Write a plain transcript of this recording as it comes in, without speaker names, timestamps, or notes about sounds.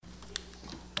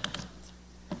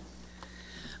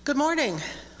Good morning.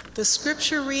 The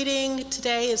scripture reading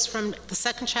today is from the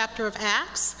second chapter of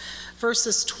Acts,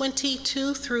 verses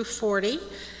 22 through 40,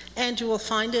 and you will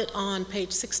find it on page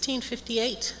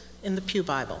 1658 in the Pew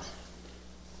Bible.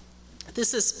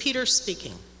 This is Peter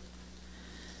speaking.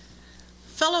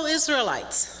 Fellow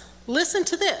Israelites, listen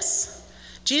to this.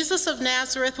 Jesus of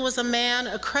Nazareth was a man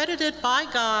accredited by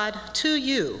God to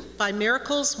you by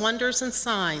miracles, wonders, and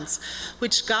signs,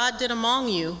 which God did among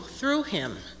you through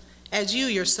him, as you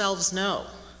yourselves know.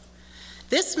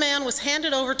 This man was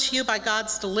handed over to you by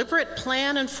God's deliberate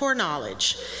plan and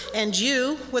foreknowledge, and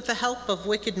you, with the help of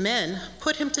wicked men,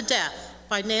 put him to death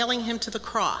by nailing him to the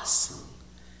cross.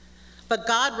 But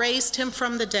God raised him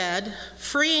from the dead,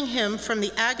 freeing him from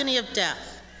the agony of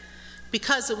death,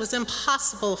 because it was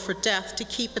impossible for death to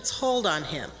keep its hold on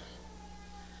him.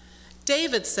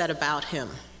 David said about him,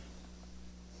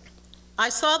 I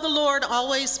saw the Lord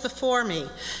always before me.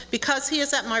 Because he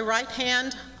is at my right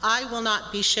hand, I will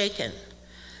not be shaken.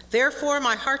 Therefore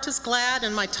my heart is glad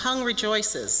and my tongue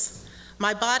rejoices.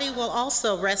 My body will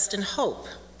also rest in hope,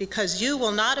 because you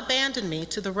will not abandon me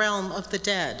to the realm of the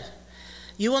dead.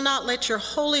 You will not let your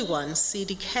Holy One see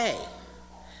decay.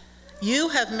 You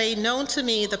have made known to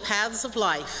me the paths of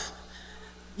life.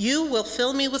 You will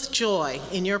fill me with joy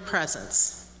in your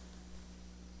presence.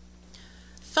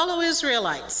 Fellow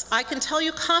Israelites, I can tell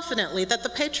you confidently that the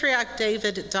patriarch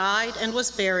David died and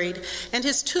was buried, and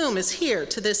his tomb is here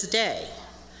to this day.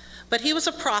 But he was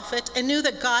a prophet and knew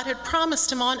that God had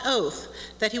promised him on oath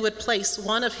that he would place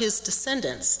one of his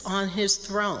descendants on his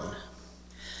throne.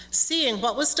 Seeing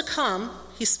what was to come,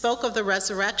 he spoke of the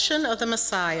resurrection of the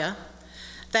Messiah,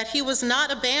 that he was not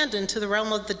abandoned to the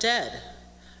realm of the dead,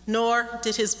 nor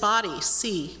did his body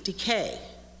see decay.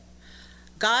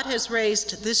 God has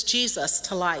raised this Jesus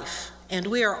to life, and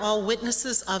we are all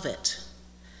witnesses of it.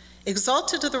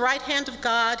 Exalted to the right hand of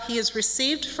God, he has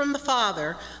received from the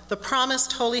Father the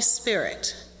promised Holy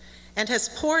Spirit, and has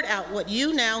poured out what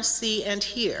you now see and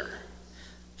hear.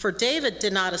 For David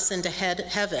did not ascend to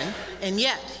heaven, and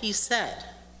yet he said,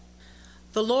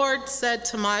 The Lord said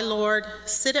to my Lord,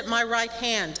 sit at my right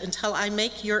hand until I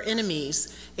make your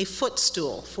enemies a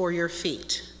footstool for your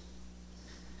feet.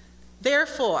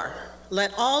 Therefore,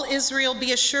 let all Israel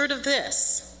be assured of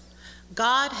this.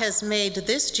 God has made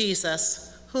this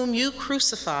Jesus, whom you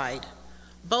crucified,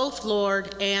 both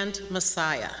Lord and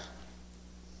Messiah.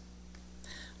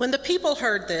 When the people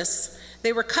heard this,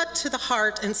 they were cut to the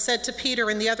heart and said to Peter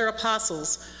and the other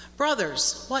apostles,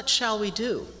 Brothers, what shall we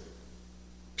do?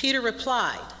 Peter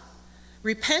replied,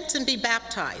 Repent and be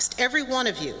baptized, every one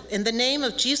of you, in the name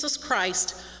of Jesus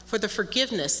Christ for the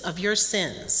forgiveness of your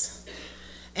sins.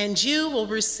 And you will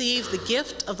receive the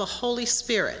gift of the Holy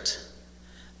Spirit.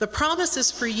 The promise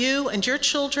is for you and your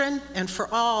children and for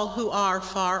all who are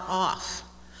far off,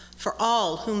 for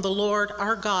all whom the Lord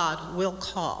our God will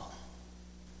call.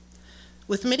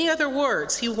 With many other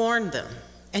words, he warned them,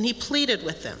 and he pleaded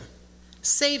with them,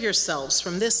 Save yourselves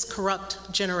from this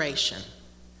corrupt generation.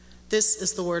 This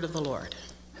is the word of the Lord.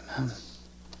 Amen.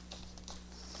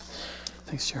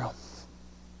 Thanks, Cheryl.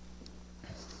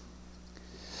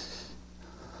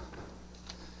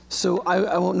 So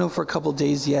I won't know for a couple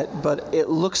days yet, but it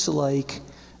looks like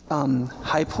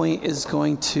High Point is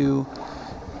going to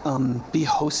be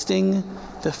hosting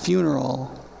the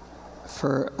funeral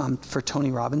for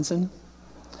Tony Robinson,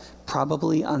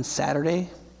 probably on Saturday.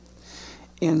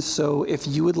 And so if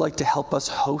you would like to help us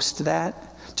host that,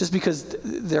 just because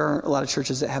there aren't a lot of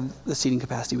churches that have the seating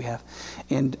capacity we have,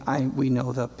 and we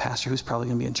know the pastor who's probably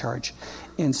going to be in charge.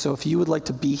 And so if you would like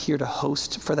to be here to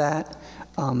host for that,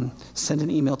 send an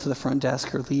email to the front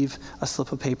desk or leave a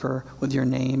slip of paper with your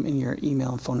name and your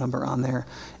email and phone number on there,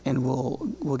 and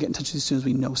we'll get in touch with you as soon as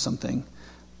we know something.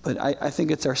 But I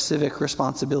think it's our civic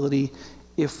responsibility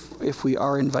if we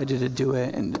are invited to do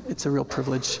it, and it's a real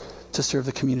privilege to serve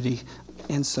the community.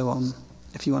 And so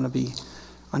if you want to be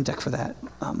on deck for that,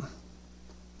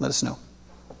 let us know.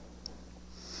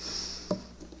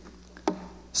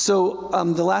 So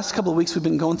the last couple of weeks we've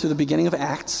been going through the beginning of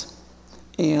Acts,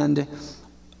 and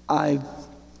I've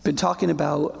been talking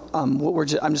about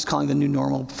what I'm just calling the new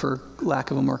normal, for lack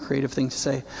of a more creative thing to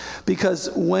say. Because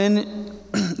when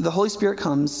the Holy Spirit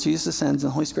comes, Jesus ascends and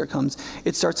the Holy Spirit comes,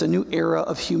 it starts a new era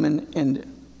of human and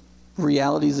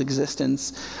reality's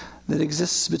existence that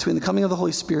exists between the coming of the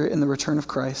Holy Spirit and the return of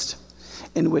Christ,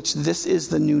 in which this is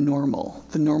the new normal,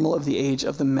 the normal of the age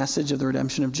of the message of the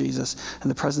redemption of Jesus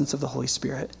and the presence of the Holy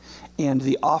Spirit, and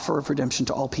the offer of redemption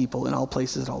to all people in all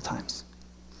places at all times.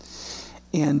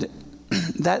 And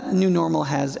that new normal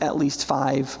has at least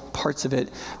 5 parts of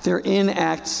it. They're in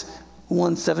Acts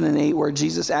 1, 7, and 8, where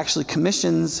Jesus actually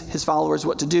commissions his followers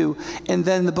what to do. And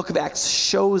then the book of Acts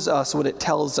shows us what it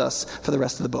tells us for the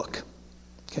rest of the book.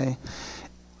 Okay?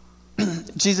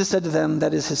 Jesus said to them,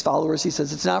 that is his followers, he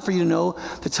says, it's not for you to know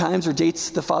the times or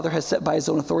dates the Father has set by his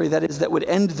own authority, that is, that would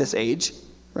end this age,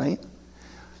 right?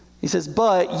 He says,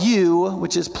 but you,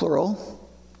 which is plural,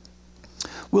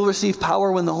 will receive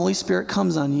power when the Holy Spirit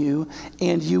comes on you,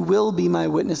 and you will be my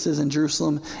witnesses in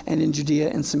Jerusalem and in Judea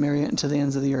and Samaria and to the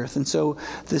ends of the earth. And so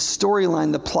the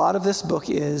storyline, the plot of this book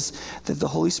is that the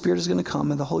Holy Spirit is going to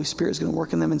come, and the Holy Spirit is going to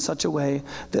work in them in such a way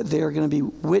that they are going to be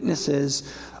witnesses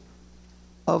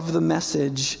of the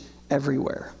message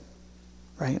everywhere,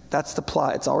 right? That's the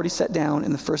plot. It's already set down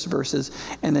in the first verses,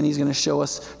 and then he's going to show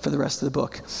us for the rest of the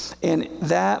book. And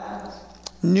that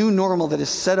new normal that is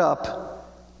set up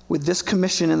with this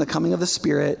commission and the coming of the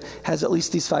Spirit has at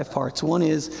least these 5 parts. One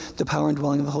is the power and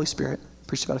dwelling of the Holy Spirit,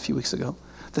 preached about a few weeks ago.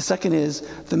 The second is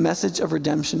the message of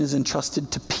redemption is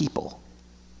entrusted to people,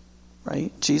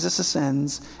 right? Jesus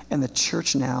ascends, and the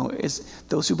church now is,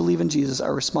 those who believe in Jesus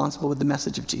are responsible with the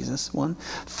message of Jesus, one.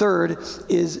 Third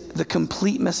is the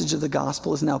complete message of the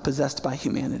gospel is now possessed by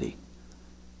humanity.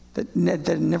 That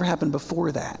never happened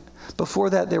before that. Before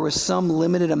that, there was some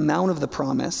limited amount of the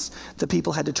promise that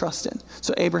people had to trust in.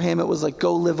 So Abraham, it was like,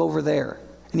 go live over there.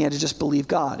 And he had to just believe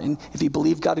God. And if he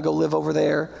believed God to go live over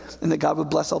there and that God would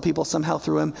bless all people somehow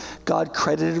through him, God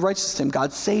credited righteousness to him.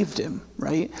 God saved him,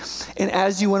 right? And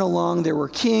as you went along, there were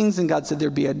kings, and God said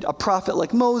there'd be a prophet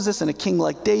like Moses and a king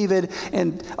like David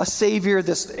and a savior.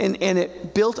 And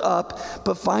it built up.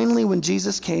 But finally, when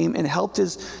Jesus came and helped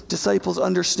his disciples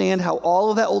understand how all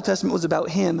of that Old Testament was about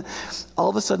him, all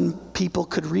of a sudden people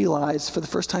could realize for the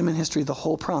first time in history the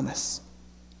whole promise.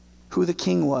 Who the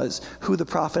king was, who the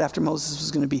prophet after Moses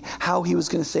was going to be, how he was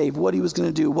going to save, what he was going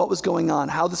to do, what was going on,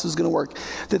 how this was going to work.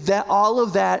 That all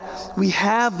of that we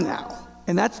have now,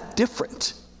 and that's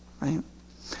different, right?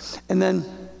 And then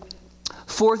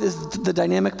fourth is the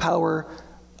dynamic power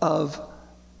of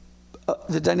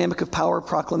power,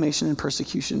 proclamation, and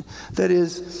persecution. That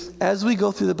is, as we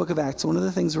go through the book of Acts, one of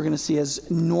the things we're going to see as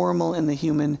normal in the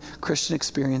human Christian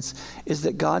experience is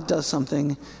that God does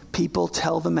something, people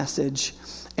tell the message,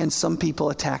 and some people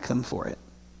attack them for it.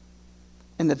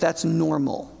 And that's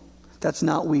normal. That's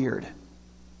not weird.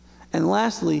 And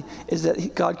lastly is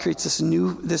that God creates this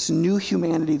new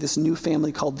humanity, this new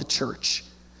family called the church,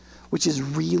 which is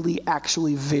really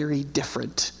actually very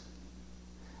different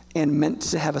and meant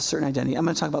to have a certain identity. I'm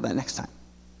going to talk about that next time.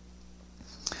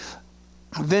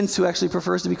 Vince, who actually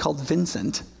prefers to be called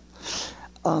Vincent,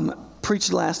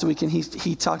 preached last week, and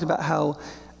he talked about how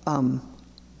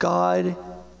God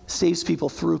saves people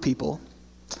through people,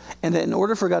 and that in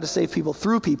order for God to save people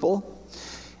through people,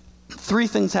 3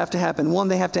 things have to happen. One,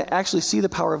 they have to actually see the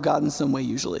power of God in some way,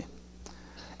 usually.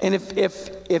 And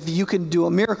if you can do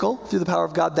a miracle through the power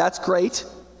of God, that's great.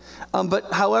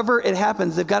 But however it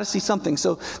happens, they've got to see something.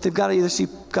 So they've got to either see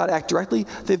God act directly,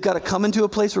 they've got to come into a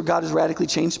place where God has radically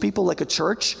changed people, like a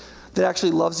church that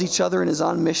actually loves each other and is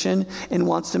on mission and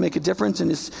wants to make a difference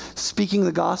and is speaking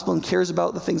the gospel and cares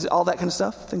about the things, all that kind of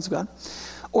stuff, things of God.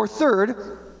 Or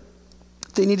third,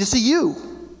 they need to see you.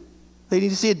 They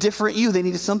need to see a different you. They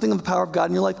need something of the power of God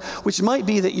in your life, which might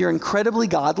be that you're incredibly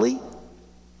godly,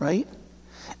 right?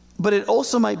 But it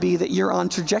also might be that you're on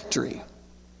trajectory,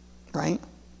 right?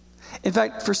 In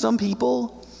fact, for some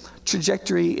people,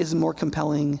 trajectory is more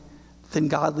compelling than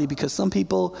godly, because some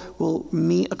people will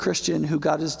meet a Christian who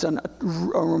God has done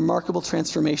a remarkable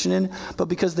transformation in, but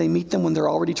because they meet them when they're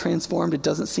already transformed, it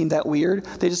doesn't seem that weird.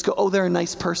 They just go, oh, they're a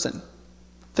nice person.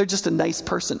 They're just a nice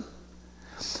person.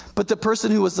 But the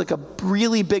person who was like a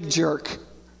really big jerk,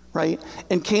 right,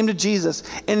 and came to Jesus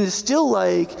and is still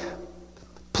like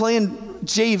playing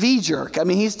JV jerk. I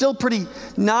mean, he's still pretty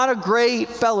not a great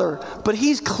feller, but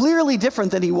he's clearly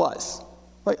different than he was,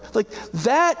 right? Like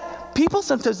that, people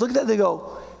sometimes look at that and they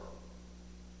go,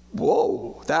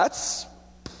 whoa,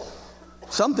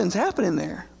 something's happening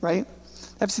there, right?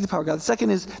 They have to see the power of God. The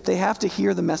second is they have to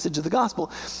hear the message of the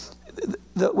gospel.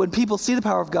 When people see the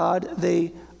power of God,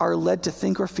 they are led to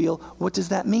think or feel, what does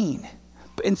that mean?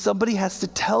 And somebody has to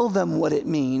tell them what it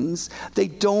means. They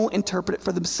don't interpret it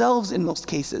for themselves in most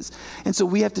cases. And so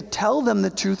we have to tell them the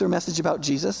truth or message about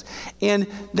Jesus. And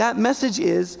that message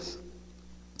is,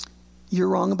 you're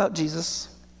wrong about Jesus,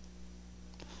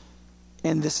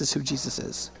 and this is who Jesus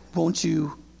is. Won't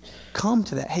you come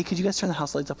to that? Hey, could you guys turn the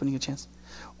house lights up when you get a chance?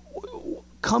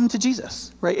 Come to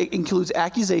Jesus, right? It includes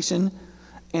accusation,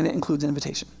 and it includes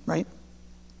invitation, right?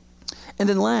 And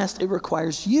then last, it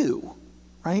requires you,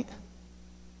 right?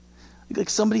 Like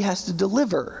somebody has to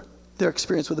deliver their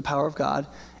experience with the power of God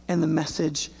and the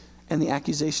message and the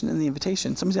accusation and the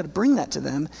invitation. Somebody's got to bring that to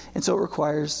them, and so it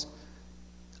requires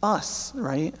us,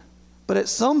 right? But at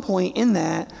some point in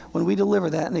that, when we deliver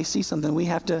that and they see something, we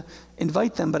have to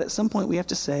invite them, but at some point we have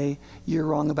to say, you're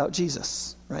wrong about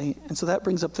Jesus, right? And so that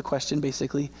brings up the question,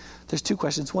 basically. There's two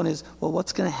questions. One is, well,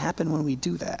 what's going to happen when we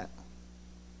do that?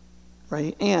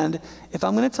 Right? And if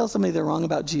I'm going to tell somebody they're wrong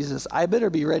about Jesus, I better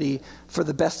be ready for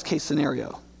the best case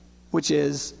scenario, which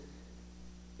is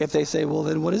if they say, well,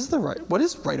 then what is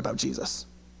right about Jesus?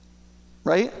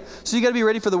 Right? So you got to be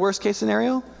ready for the worst case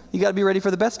scenario. You got to be ready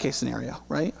for the best case scenario,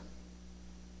 right?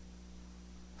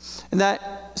 And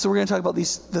so we're going to talk about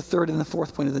the third and the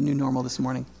fourth point of the new normal this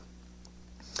morning.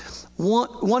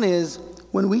 One is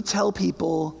when we tell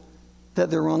people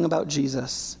that they're wrong about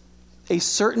Jesus, a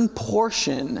certain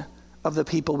portion of the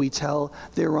people we tell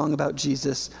they're wrong about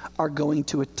Jesus are going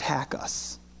to attack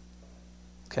us.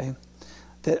 Okay?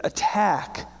 That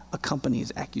attack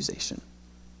accompanies accusation.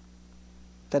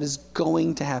 That is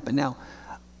going to happen. Now,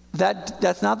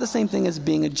 that's not the same thing as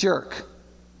being a jerk,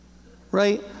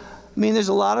 right? I mean, there's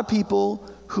a lot of people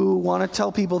who want to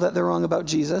tell people that they're wrong about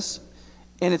Jesus,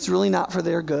 and it's really not for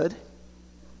their good.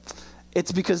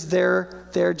 It's because they're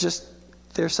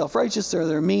self-righteous, or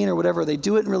they're mean, or whatever. They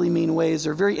do it in really mean ways,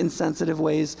 or very insensitive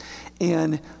ways,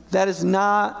 and that is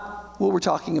not what we're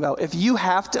talking about. If you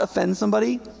have to offend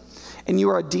somebody, and you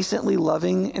are a decently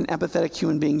loving and empathetic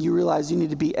human being, you realize you need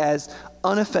to be as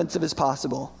unoffensive as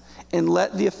possible, and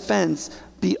let the offense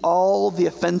be all the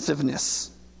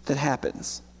offensiveness that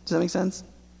happens. Does that make sense?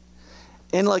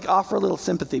 And offer a little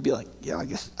sympathy. Be like, yeah,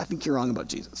 I think you're wrong about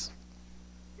Jesus.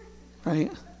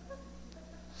 Right?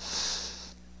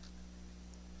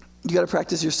 You got to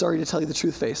practice your sorry to tell you the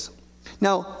truth face.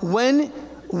 Now,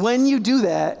 when you do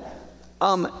that,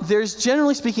 there's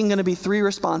generally speaking going to be three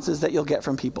responses that you'll get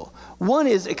from people. One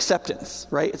is acceptance,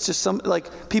 right? It's just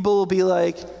people will be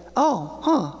like,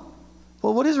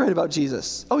 well, what is right about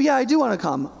Jesus? Oh yeah, I do want to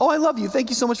come. Oh, I love you. Thank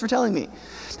you so much for telling me.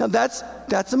 Now that's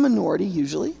a minority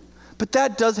usually, but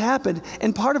that does happen.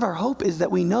 And part of our hope is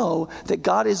that we know that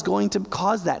God is going to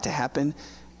cause that to happen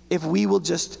if we will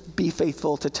just be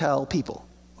faithful to tell people,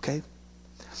 okay?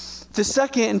 The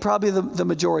second, and probably the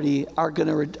majority, are going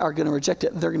to reject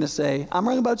it. They're going to say, I'm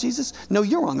wrong about Jesus? No,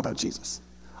 you're wrong about Jesus.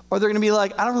 Or they're going to be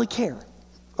like, I don't really care.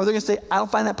 Or they're going to say, I don't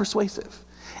find that persuasive.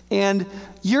 And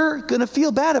you're going to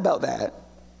feel bad about that.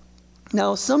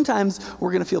 Now, sometimes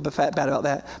we're going to feel bad about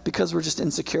that because we're just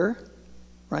insecure,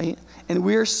 right? And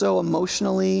we're so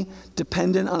emotionally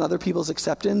dependent on other people's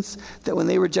acceptance that when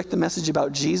they reject the message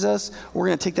about Jesus, we're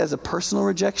going to take that as a personal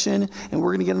rejection, and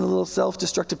we're going to get in a little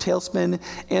self-destructive tailspin.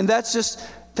 And that's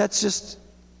just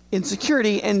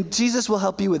insecurity, and Jesus will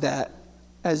help you with that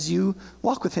as you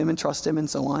walk with him and trust him and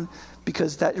so on,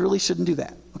 because that really shouldn't do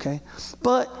that, okay?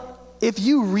 But if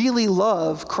you really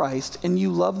love Christ and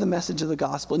you love the message of the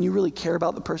gospel and you really care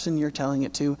about the person you're telling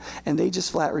it to and they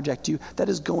just flat reject you, that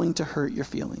is going to hurt your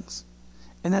feelings.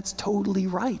 And that's totally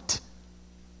right.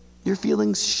 Your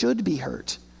feelings should be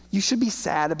hurt. You should be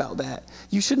sad about that.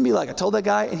 You shouldn't be like, I told that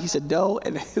guy and he said no,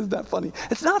 and isn't that funny?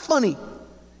 It's not funny.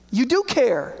 You do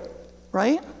care,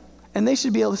 right? And they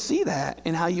should be able to see that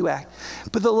in how you act.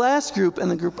 But the last group, and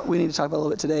the group we need to talk about a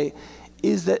little bit today,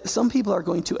 is that some people are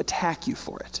going to attack you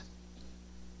for it.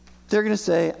 They're going to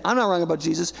say, I'm not wrong about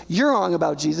Jesus, you're wrong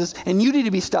about Jesus, and you need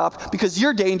to be stopped because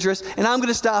you're dangerous, and I'm going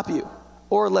to stop you.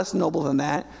 Or less noble than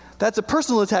that, that's a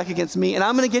personal attack against me, and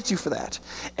I'm going to get you for that.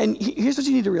 And here's what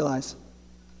you need to realize.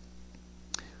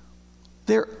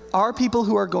 There are people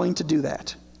who are going to do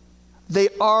that. They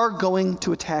are going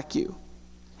to attack you.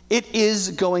 It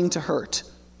is going to hurt.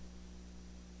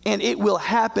 And it will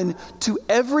happen to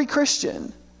every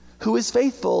Christian who is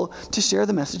faithful to share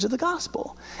the message of the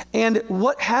gospel. And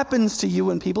what happens to you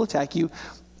when people attack you,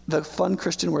 the fun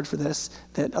Christian word for this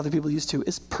that other people use too,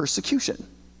 is persecution,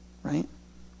 right?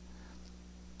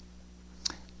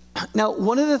 Now,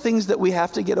 one of the things that we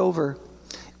have to get over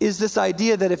is this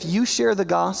idea that if you share the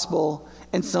gospel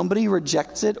and somebody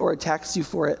rejects it or attacks you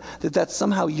for it, that's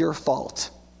somehow your fault,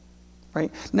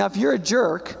 right? Now, if you're a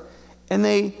jerk and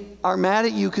they are mad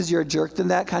at you because you're a jerk, then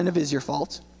that kind of is your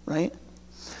fault, right?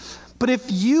 But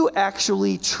if you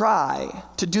actually try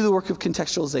to do the work of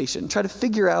contextualization, try to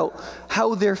figure out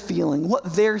how they're feeling,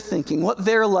 what they're thinking, what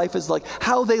their life is like,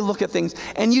 how they look at things,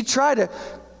 and you try to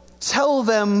tell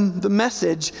them the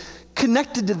message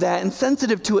connected to that and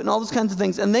sensitive to it and all those kinds of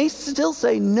things, and they still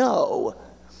say no,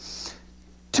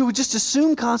 to just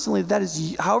assume constantly that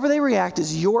is, however they react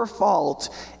is your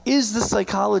fault, is the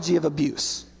psychology of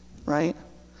abuse, right?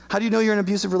 How do you know you're in an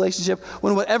abusive relationship?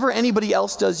 When whatever anybody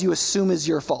else does, you assume is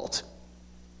your fault.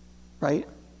 Right?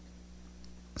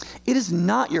 It is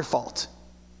not your fault.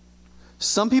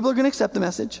 Some people are going to accept the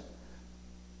message.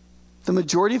 The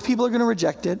majority of people are going to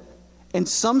reject it. And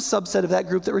some subset of that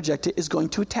group that reject it is going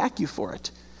to attack you for it.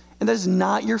 And that is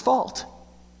not your fault.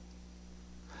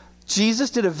 Jesus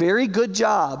did a very good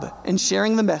job in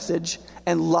sharing the message,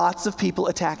 and lots of people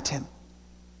attacked him.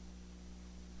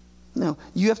 Now,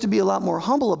 you have to be a lot more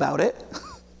humble about it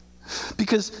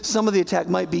because some of the attack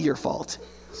might be your fault.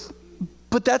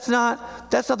 But that's not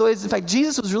the way it is. In fact,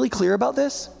 Jesus was really clear about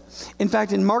this. In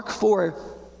fact, in Mark 4,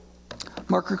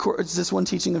 Mark records this one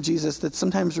teaching of Jesus that's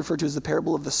sometimes referred to as the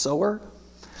parable of the sower,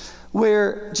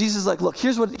 where Jesus is like, look,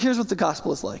 here's what the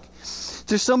gospel is like.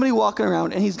 There's somebody walking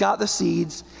around and he's got the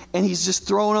seeds and he's just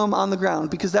throwing them on the ground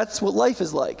because that's what life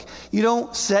is like. You don't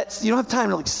have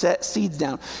time to set seeds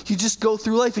down. You just go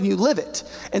through life and you live it.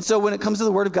 And so when it comes to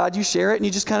the word of God, you share it and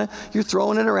you just you're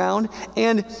throwing it around,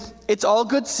 and it's all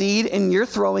good seed and you're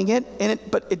throwing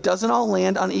it, but it doesn't all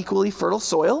land on equally fertile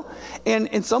soil. And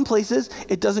in some places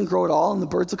it doesn't grow at all and the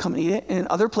birds will come and eat it. And in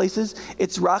other places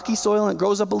it's rocky soil and it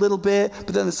grows up a little bit,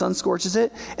 but then the sun scorches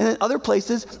it. And in other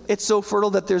places it's so fertile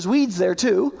that there's weeds there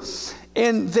too.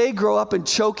 And they grow up and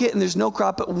choke it and there's no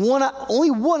crop. But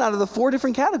only one out of the 4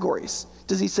 different categories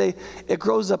does he say it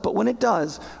grows up. But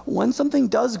when something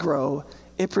does grow,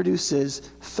 it produces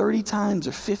 30 times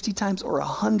or 50 times or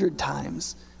 100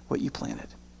 times what you planted.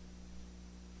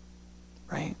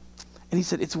 Right? And he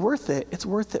said, it's worth it. It's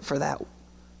worth it for that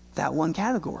one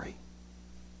category.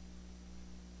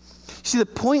 See, the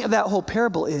point of that whole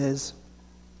parable is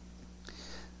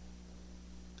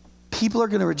people are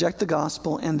going to reject the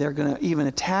gospel and they're going to even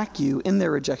attack you in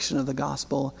their rejection of the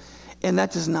gospel. And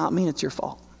that does not mean it's your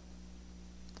fault.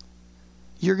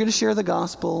 You're going to share the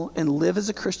gospel and live as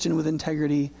a Christian with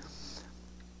integrity,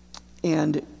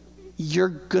 and you're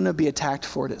going to be attacked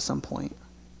for it at some point.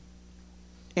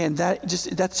 And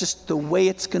that's just the way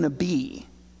it's going to be.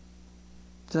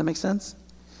 Does that make sense?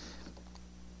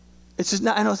 It's just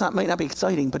not, I know might not be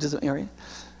exciting, but doesn't, right?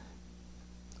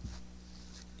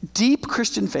 Deep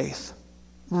Christian faith,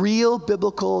 real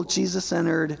biblical,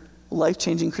 Jesus-centered,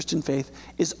 life-changing Christian faith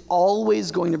is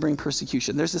always going to bring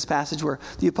persecution. There's this passage where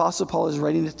the Apostle Paul is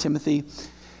writing to Timothy,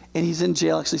 and he's in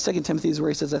jail. Actually, 2 Timothy is where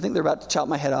he says, I think they're about to chop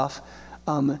my head off.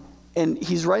 And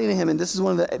he's writing to him, and this is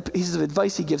one of the pieces of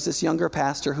advice he gives this younger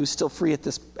pastor who's still free at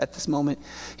this moment.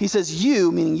 He says,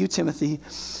 you, meaning you, Timothy,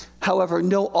 however,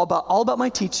 know all about my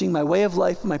teaching, my way of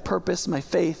life, my purpose, my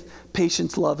faith,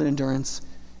 patience, love, and endurance,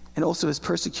 and also his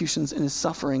persecutions and his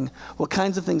suffering. What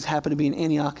kinds of things happened to me in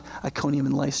Antioch, Iconium,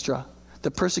 and Lystra?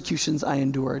 The persecutions I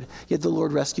endured, yet the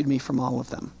Lord rescued me from all of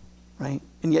them, right?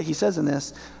 And yet he says in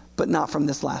this, but not from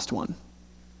this last one,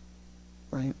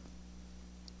 right?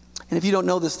 And if you don't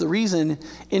know this, the reason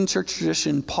in church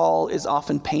tradition Paul is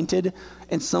often painted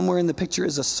and somewhere in the picture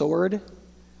is a sword,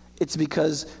 it's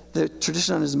because the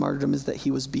tradition on his martyrdom is that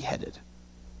he was beheaded,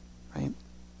 right?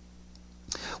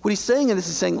 What he's saying in this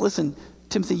is saying, listen,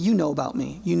 Timothy, you know about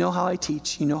me. You know how I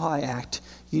teach. You know how I act.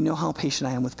 You know how patient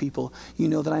I am with people. You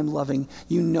know that I'm loving.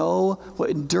 You know what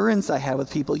endurance I have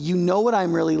with people. You know what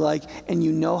I'm really like, and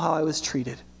you know how I was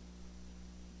treated.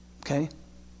 Okay?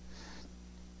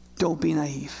 Don't be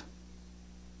naive.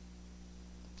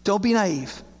 Don't be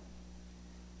naive.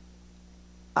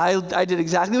 I did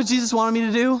exactly what Jesus wanted me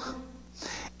to do,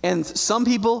 and some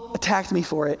people attacked me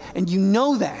for it, and you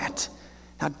know that.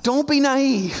 Now, don't be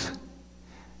naive.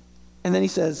 And then he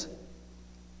says,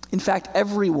 in fact,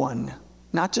 everyone,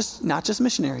 not just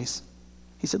missionaries.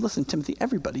 He said, listen, Timothy,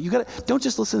 everybody, don't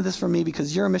just listen to this from me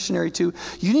because you're a missionary too.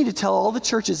 You need to tell all the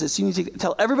churches this. You need to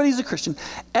tell everybody who's a Christian.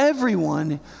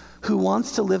 Everyone who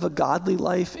wants to live a godly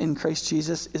life in Christ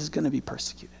Jesus is going to be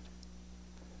persecuted.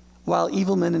 While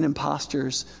evil men and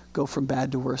imposters go from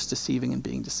bad to worse, deceiving and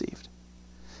being deceived.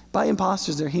 By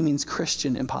imposters there, he means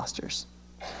Christian imposters.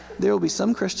 There will be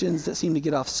some Christians that seem to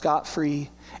get off scot-free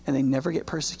and they never get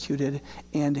persecuted.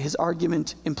 And his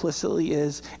argument implicitly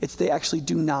is they actually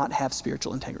do not have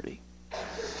spiritual integrity.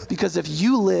 Because if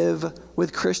you live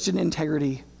with Christian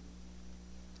integrity,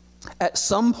 at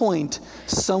some point,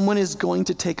 someone is going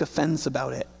to take offense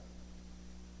about it.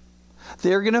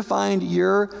 They're going to find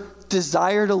your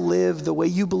desire to live the way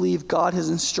you believe God has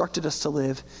instructed us to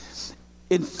live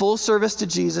in full service to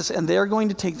Jesus, and they're going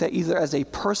to take that either as a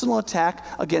personal attack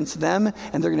against them,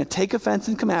 and they're going to take offense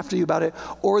and come after you about it,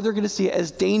 or they're going to see it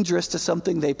as dangerous to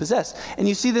something they possess. And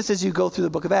you see this as you go through the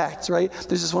book of Acts, right?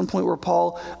 There's this one point where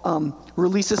Paul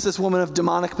releases this woman of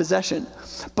demonic possession,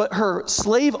 but her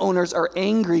slave owners are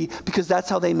angry because that's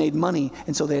how they made money,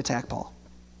 and so they attack Paul,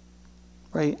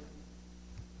 right?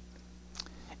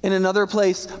 In another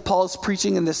place, Paul's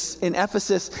preaching in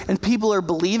Ephesus, and people are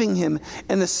believing him.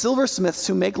 And the silversmiths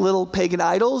who make little pagan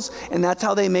idols, and that's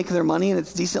how they make their money, and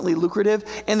it's decently lucrative,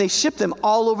 and they ship them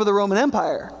all over the Roman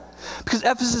Empire. Because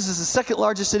Ephesus is the second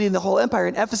largest city in the whole empire,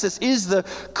 and Ephesus is the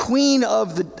queen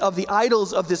of the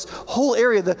idols of this whole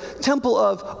area. The temple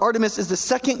of Artemis is the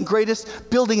second greatest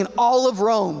building in all of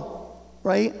Rome,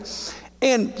 right?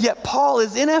 And yet Paul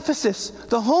is in Ephesus,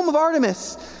 the home of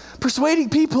Artemis, persuading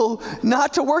people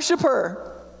not to worship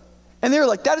her. And they're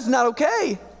like, that is not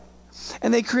okay.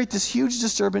 And they create this huge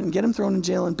disturbance and get him thrown in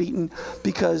jail and beaten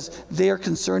because they are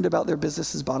concerned about their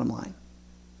business's bottom line.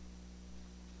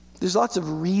 There's lots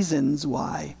of reasons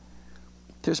why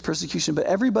there's persecution, but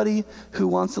everybody who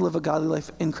wants to live a godly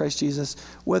life in Christ Jesus,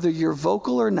 whether you're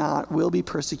vocal or not, will be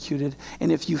persecuted.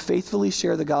 And if you faithfully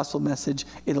share the gospel message,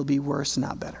 it'll be worse,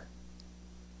 not better.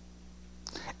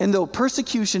 And though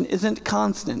persecution isn't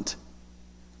constant,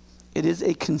 it is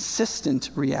a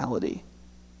consistent reality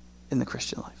in the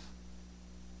Christian life.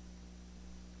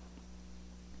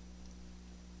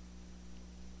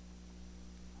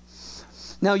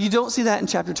 Now, you don't see that in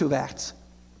chapter 2 of Acts.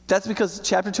 That's because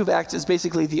chapter 2 of Acts is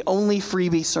basically the only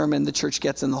freebie sermon the church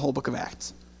gets in the whole book of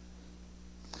Acts.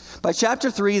 By chapter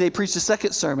 3, they preach the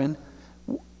second sermon,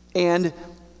 and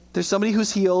there's somebody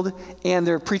who's healed, and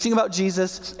they're preaching about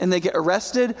Jesus, and they get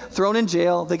arrested, thrown in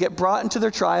jail, they get brought into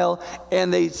their trial,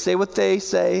 and they say what they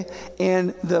say,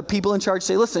 and the people in charge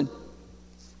say, listen,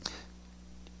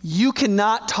 you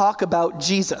cannot talk about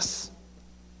Jesus.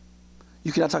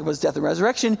 You cannot talk about his death and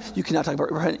resurrection. You cannot talk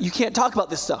about, you can't talk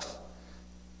about this stuff.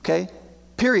 Okay?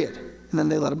 Period. And then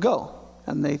they let him go,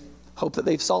 and they hope that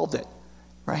they've solved it,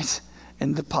 right?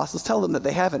 And the apostles tell them that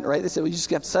they haven't, right? They say, well, you just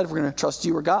have to decide if we're going to trust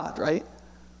you or God, right?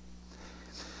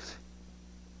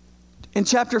 In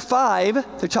chapter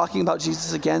 5, they're talking about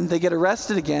Jesus again. They get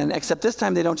arrested again, except this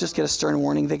time they don't just get a stern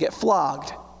warning. They get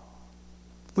flogged,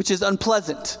 which is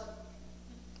unpleasant,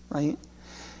 right?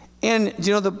 And do you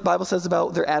know what the Bible says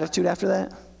about their attitude after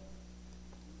that?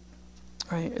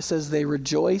 Right? It says they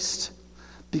rejoiced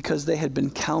because they had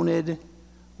been counted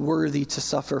worthy to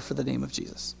suffer for the name of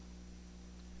Jesus,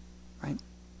 right?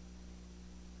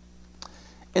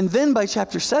 And then by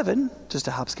chapter 7, just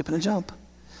a hop, skip, and a jump,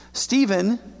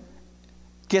 Stephen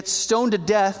gets stoned to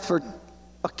death for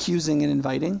accusing and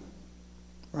inviting,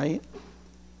 right?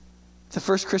 The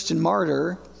first Christian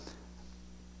martyr.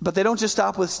 But they don't just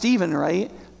stop with Stephen,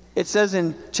 right? It says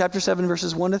in chapter 7,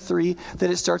 verses 1-3, that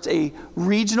it starts a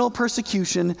regional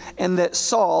persecution, and that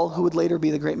Saul, who would later be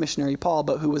the great missionary Paul,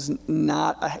 but who was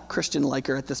not a Christian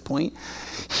liker at this point,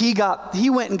 he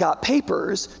went and got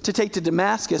papers to take to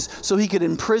Damascus so he could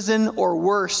imprison or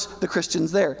worse the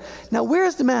Christians there. Now, where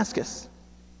is Damascus?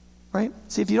 Right?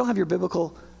 See, if you don't have your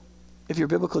biblical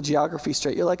geography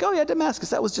straight, you're like, oh yeah, Damascus,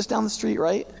 that was just down the street,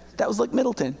 right? That was like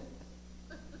Middleton,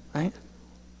 right?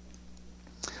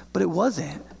 But it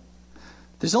wasn't.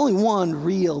 There's only one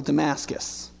real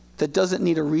Damascus that doesn't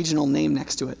need a regional name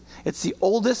next to it. It's the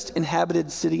oldest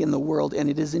inhabited city in the world, and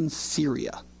it is in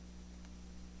Syria.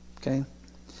 Okay?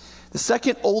 The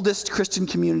second oldest Christian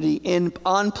community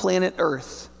on planet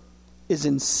Earth is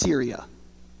in Syria,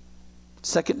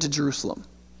 second to Jerusalem.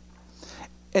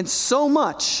 And so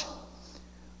much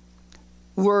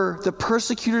were the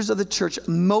persecutors of the church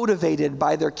motivated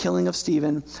by their killing of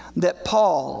Stephen that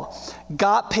Paul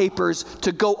got papers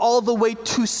to go all the way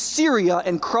to Syria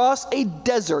and cross a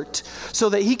desert so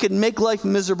that he could make life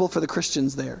miserable for the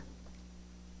Christians there.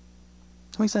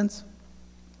 Does that make sense?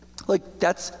 Do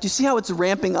you see how it's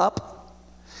ramping up?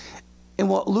 And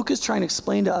what Luke is trying to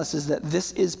explain to us is that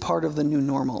this is part of the new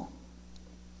normal.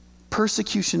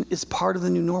 Persecution is part of the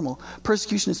new normal.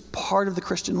 Persecution is part of the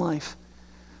Christian life.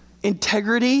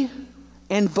 Integrity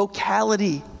and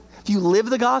vocality. If you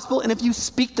live the gospel and if you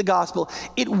speak the gospel,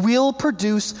 it will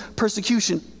produce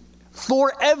persecution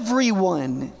for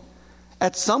everyone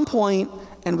at some point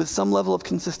and with some level of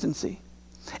consistency.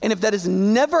 And if that has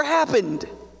never happened,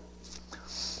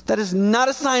 that is not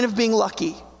a sign of being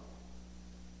lucky.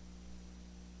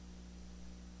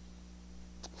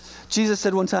 Jesus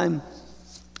said one time,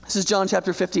 this is John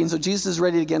chapter 15, so Jesus is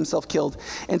ready to get himself killed.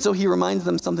 And so he reminds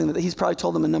them something that he's probably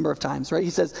told them a number of times, right? He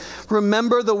says,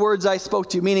 remember the words I spoke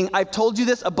to you, meaning I've told you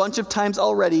this a bunch of times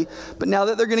already, but now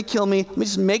that they're going to kill me, let me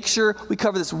just make sure we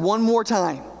cover this one more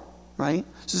time, right?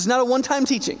 So it's not a one-time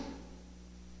teaching.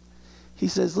 He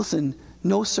says, listen,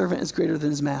 no servant is greater than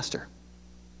his master.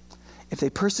 If they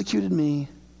persecuted me,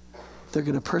 they're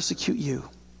going to persecute you.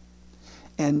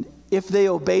 And if they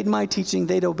obeyed my teaching,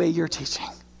 they'd obey your teaching.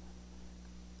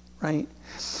 Right?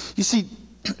 You see,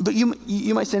 but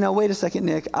you might say, now wait a second,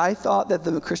 Nick. I thought that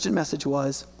the Christian message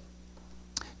was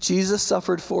Jesus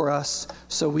suffered for us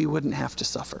so we wouldn't have to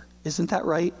suffer. Isn't that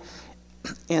right?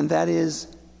 And that is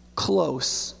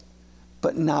close,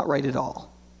 but not right at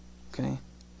all. Okay?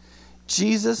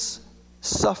 Jesus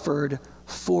suffered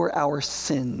for our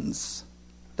sins.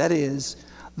 That is,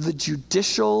 the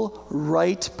judicial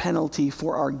right penalty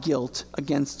for our guilt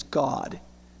against God.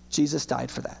 Jesus died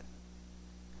for that.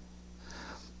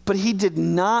 But he did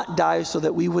not die so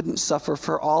that we wouldn't suffer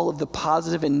for all of the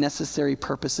positive and necessary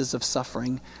purposes of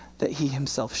suffering that he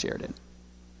himself shared in.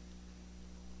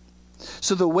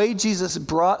 So the way Jesus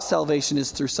brought salvation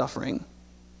is through suffering.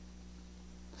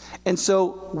 And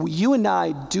so you and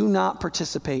I do not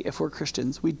participate, if we're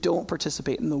Christians, we don't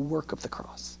participate in the work of the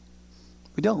cross.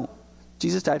 We don't.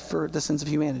 Jesus died for the sins of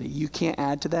humanity. You can't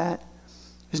add to that.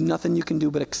 There's nothing you can do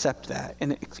but accept that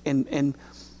and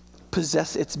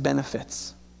possess its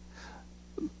benefits.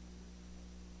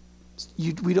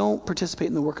 We don't participate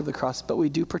in the work of the cross, but we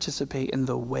do participate in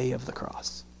the way of the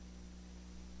cross.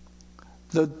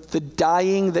 The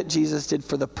dying that Jesus did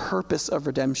for the purpose of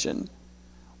redemption,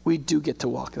 we do get to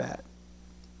walk that.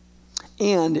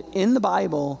 And in the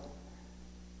Bible,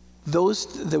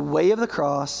 the way of the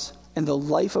cross and the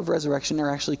life of resurrection are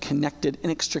actually connected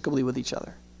inextricably with each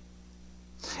other.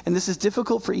 And this is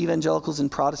difficult for evangelicals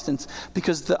and Protestants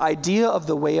because the idea of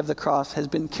the way of the cross has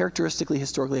been characteristically,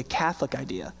 historically, a Catholic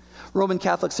idea. Roman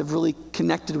Catholics have really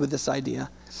connected with this idea,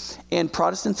 and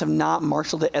Protestants have not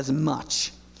marshaled it as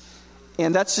much.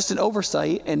 And that's just an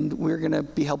oversight, and we're going to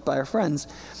be helped by our friends,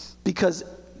 because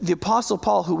the Apostle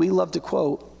Paul, who we love to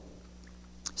quote,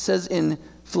 says in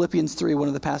Philippians 3, one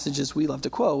of the passages we love to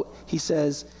quote, he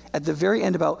says at the very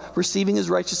end about receiving his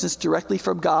righteousness directly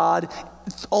from God,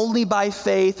 only by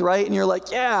faith, right? And you're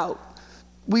like, yeah,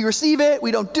 we receive it,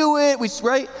 we don't do it,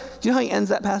 right? Do you know how he ends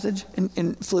that passage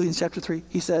in Philippians chapter 3?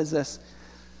 He says this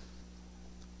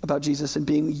about Jesus and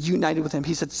being united with him.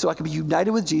 He said, so I can be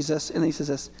united with Jesus, and then he says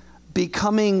this,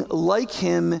 becoming like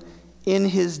him in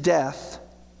his death,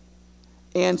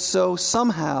 and so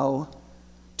somehow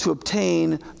to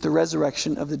obtain the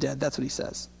resurrection of the dead. That's what he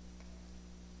says.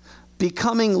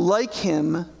 Becoming like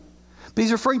him, but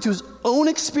he's referring to his own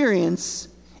experience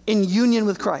in union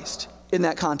with Christ in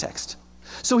that context.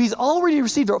 So he's already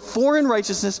received a foreign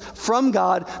righteousness from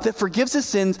God that forgives his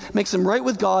sins, makes him right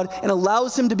with God, and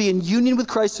allows him to be in union with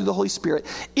Christ through the Holy Spirit.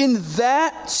 In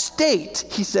that state,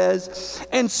 he says,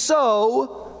 and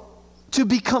so to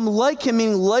become like him,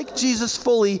 meaning like Jesus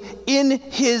fully in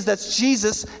his, that's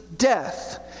Jesus'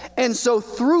 death. And so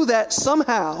through that,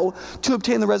 somehow, to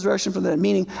obtain the resurrection from the dead,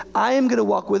 meaning I am going to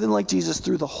walk with him like Jesus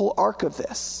through the whole arc of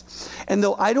this. And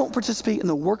though I don't participate in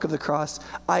the work of the cross,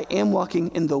 I am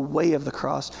walking in the way of the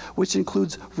cross, which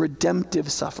includes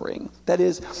redemptive suffering. That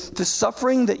is, the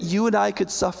suffering that you and I could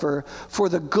suffer for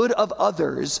the good of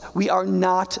others, we are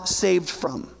not saved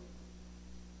from.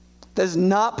 That is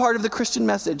not part of the Christian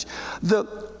message.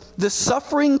 The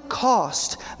suffering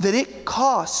cost that it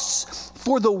costs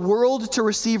for the world to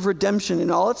receive redemption in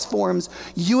all its forms,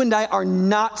 you and I are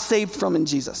not saved from in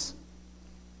Jesus.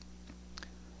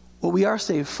 What we are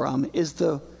saved from is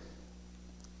the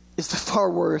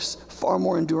far worse, far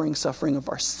more enduring suffering of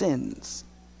our sins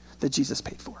that Jesus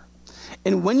paid for.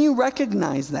 And when you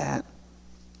recognize that,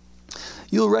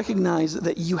 you'll recognize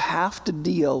that you have to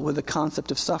deal with the concept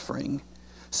of suffering,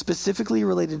 specifically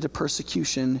related to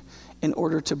persecution, in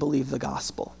order to believe the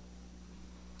gospel.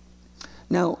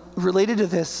 Now, related to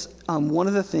this, one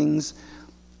of the things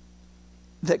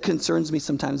that concerns me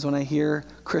sometimes when I hear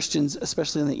Christians,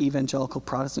 especially in the evangelical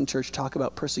Protestant church, talk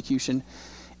about persecution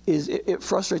is it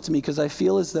frustrates me because I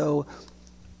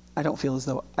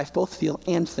both feel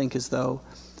and think as though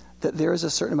that there is a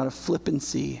certain amount of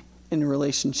flippancy in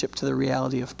relationship to the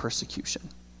reality of persecution.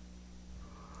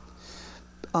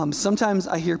 Sometimes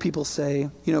I hear people say,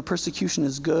 persecution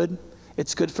is good.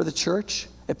 It's good for the church.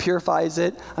 It purifies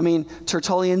it. I mean,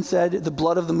 Tertullian said the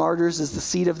blood of the martyrs is the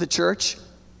seed of the church,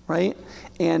 right?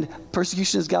 And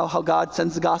persecution is how God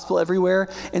sends the gospel everywhere.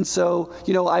 And so,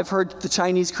 I've heard the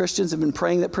Chinese Christians have been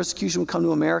praying that persecution would come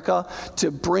to America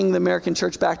to bring the American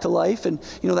church back to life. And,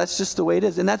 that's just the way it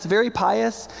is. And that's very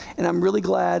pious. And I'm really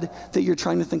glad that you're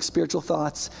trying to think spiritual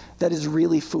thoughts. That is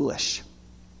really foolish.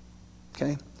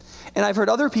 Okay? And I've heard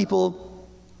other people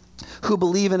who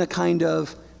believe in a kind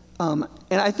of, and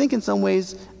I think in some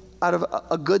ways out of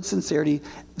a good sincerity,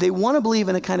 they want to believe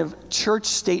in a kind of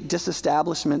church-state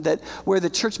disestablishment where the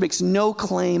church makes no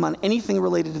claim on anything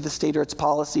related to the state or its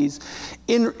policies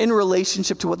in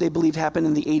relationship to what they believed happened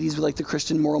in the 80s with like the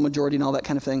Christian moral majority and all that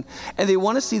kind of thing. And they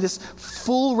want to see this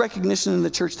full recognition in the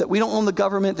church that we don't own the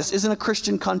government, this isn't a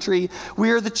Christian country,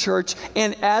 we are the church,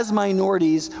 and as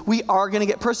minorities, we are going to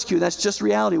get persecuted. That's just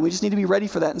reality. We just need to be ready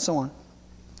for that and so on.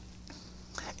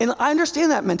 And I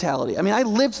understand that mentality. I mean, I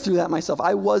lived through that myself.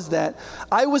 I was that.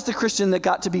 I was the Christian that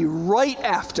got to be right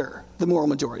after the moral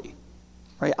majority,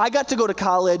 right? I got to go to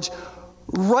college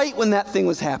right when that thing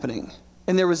was happening.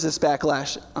 And there was this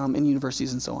backlash in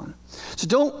universities and so on. So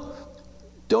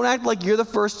don't act like you're the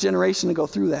first generation to go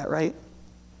through that, right?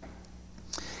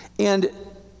 And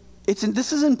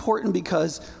this is important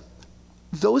because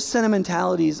those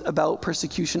sentimentalities about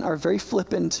persecution are very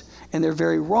flippant and they're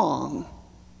very wrong.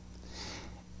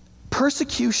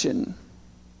 Persecution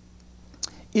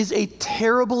is a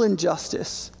terrible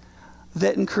injustice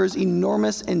that incurs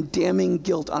enormous and damning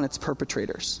guilt on its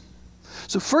perpetrators.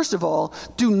 So first of all,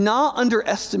 do not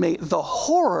underestimate the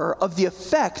horror of the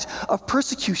effect of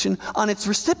persecution on its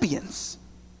recipients,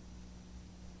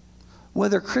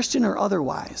 whether Christian or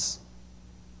otherwise.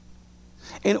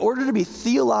 In order to be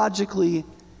theologically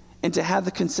and to have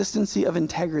the consistency of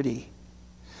integrity,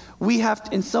 we have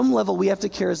to, in some level, we have to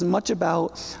care as much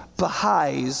about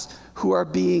Baha'is who are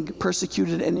being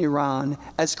persecuted in Iran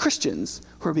as Christians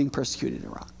who are being persecuted in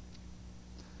Iran.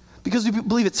 Because we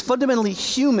believe it's fundamentally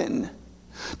human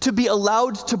to be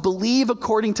allowed to believe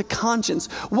according to conscience,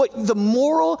 what the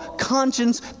moral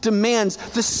conscience demands,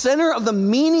 the center of the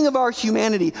meaning of our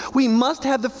humanity. We must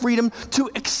have the freedom to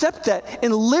accept that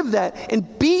and live that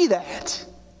and be that.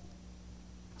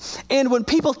 And when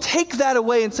people take that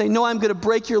away and say, no, I'm going to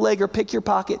break your leg or pick your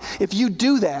pocket, if you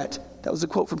do that, that was a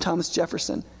quote from Thomas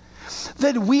Jefferson,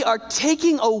 then we are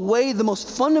taking away the most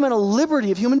fundamental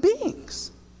liberty of human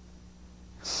beings.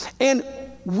 And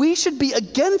we should be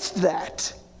against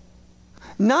that,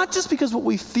 not just because what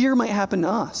we fear might happen to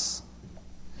us,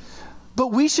 but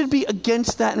we should be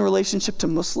against that in relationship to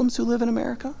Muslims who live in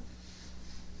America,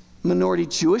 minority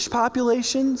Jewish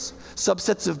populations,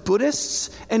 subsets of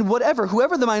Buddhists, and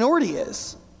whoever the minority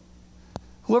is,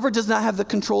 whoever does not have the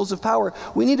controls of power.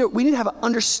 We need to have an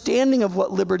understanding of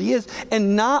what liberty is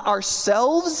and not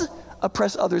ourselves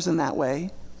oppress others in that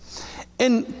way.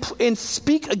 And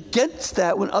speak against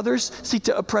that when others seek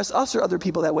to oppress us or other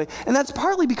people that way. And that's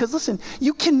partly because, listen,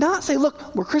 you cannot say,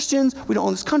 look, we're Christians, we don't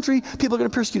own this country, people are going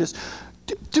to persecute us.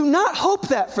 Do not hope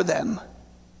that for them.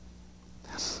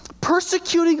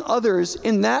 Persecuting others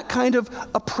in that kind of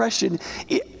oppression,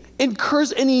 it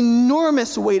incurs an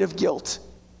enormous weight of guilt.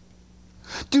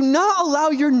 Do not allow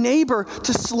your neighbor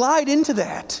to slide into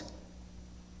that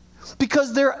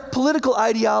because their political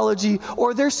ideology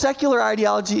or their secular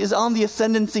ideology is on the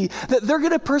ascendancy, that they're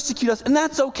going to persecute us, and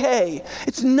that's okay.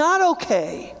 It's not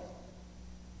okay.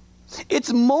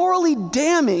 It's morally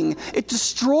damning. It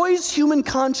destroys human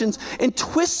conscience and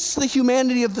twists the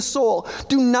humanity of the soul.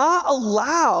 Do not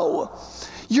allow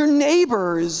your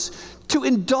neighbors to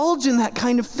indulge in that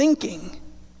kind of thinking.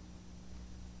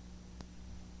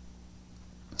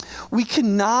 We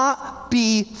cannot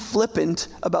be flippant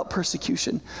about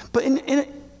persecution. But in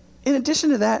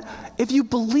addition to that, if you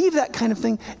believe that kind of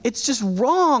thing, it's just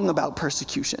wrong about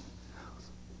persecution.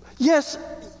 Yes,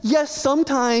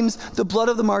 sometimes the blood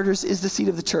of the martyrs is the seed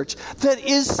of the church. That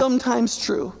is sometimes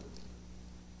true.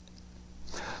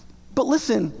 But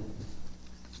listen,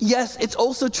 yes, it's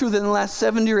also true that in the last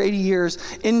 70 or 80 years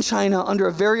in China, under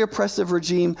a very oppressive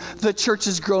regime, the church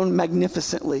has grown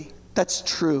magnificently. That's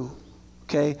true.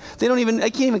 Okay? I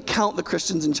can't even count the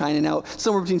Christians in China now,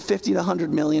 somewhere between 50 to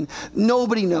 100 million.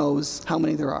 Nobody knows how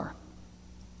many there are.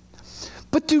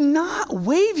 But do not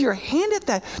wave your hand at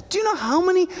that. Do you know how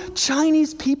many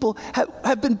Chinese people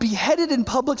have been beheaded in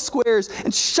public squares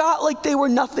and shot like they were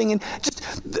nothing? And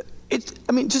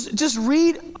just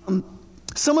read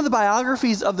some of the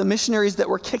biographies of the missionaries that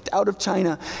were kicked out of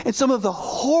China and some of the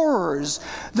horrors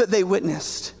that they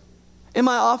witnessed. In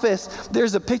my office,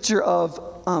 there's a picture of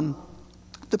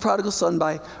The Prodigal Son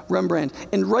by Rembrandt.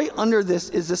 And right under this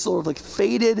is this sort of like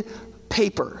faded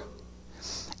paper.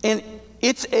 And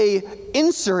it's a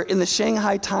insert in the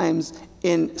Shanghai Times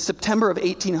in September of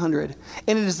 1800.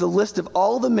 And it is the list of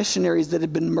all the missionaries that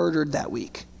had been murdered that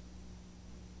week.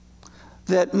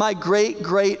 That my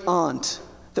great-great-aunt,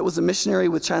 that was a missionary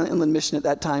with China Inland Mission at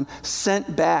that time,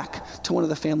 sent back to one of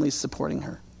the families supporting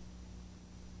her.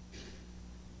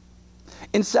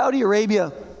 In Saudi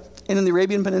Arabia and in the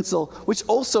Arabian Peninsula, which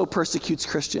also persecutes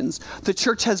Christians, the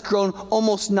church has grown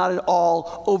almost not at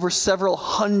all over several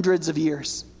hundreds of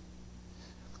years.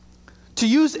 To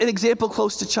use an example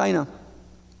close to China,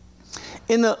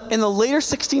 in the later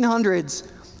 1600s,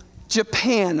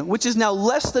 Japan, which is now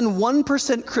less than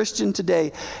 1% Christian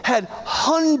today, had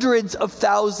hundreds of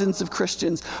thousands of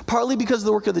Christians, partly because of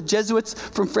the work of the Jesuits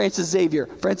from Francis Xavier.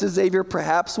 Francis Xavier,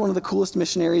 perhaps one of the coolest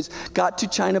missionaries, got to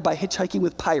China by hitchhiking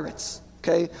with pirates,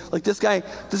 okay? Like this guy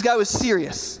was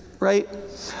serious, right?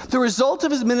 The result of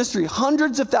his ministry,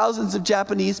 hundreds of thousands of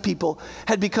Japanese people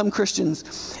had become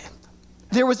Christians.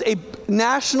 There was a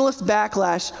nationalist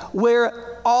backlash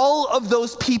where all of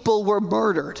those people were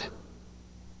murdered.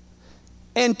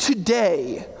 And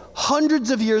today, hundreds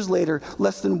of years later,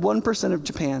 less than 1% of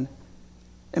Japan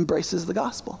embraces the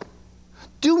gospel.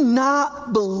 Do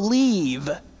not believe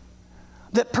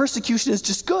that persecution is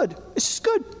just good. It's just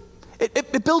good.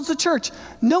 It builds the church.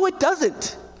 No, it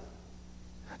doesn't.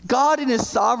 God in his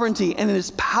sovereignty and in his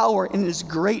power and in his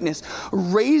greatness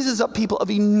raises up people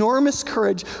of enormous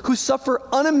courage who suffer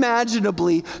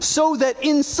unimaginably, so that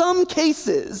in some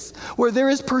cases where there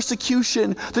is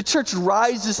persecution, the church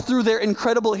rises through their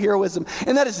incredible heroism.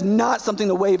 And that is not something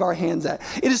to wave our hands at.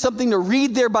 It is something to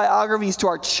read their biographies to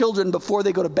our children before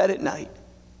they go to bed at night,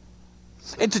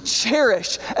 and to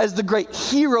cherish as the great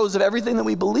heroes of everything that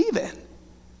we believe in.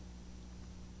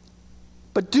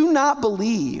 But do not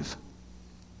believe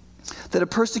that a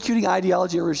persecuting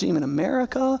ideology or regime in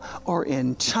America or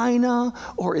in China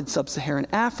or in sub-Saharan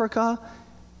Africa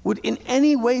would in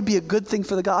any way be a good thing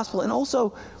for the gospel. And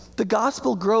also, the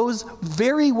gospel grows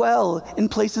very well in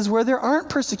places where there aren't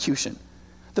persecution.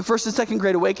 The First and Second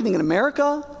Great Awakening in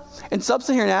America and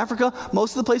sub-Saharan Africa,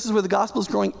 most of the places where the gospel is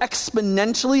growing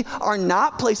exponentially are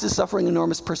not places suffering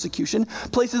enormous persecution.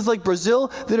 Places like Brazil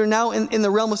that are now in the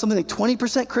realm of something like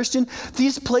 20% Christian,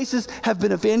 these places have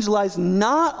been evangelized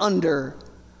not under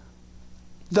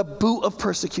the boot of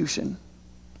persecution,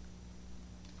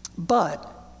 but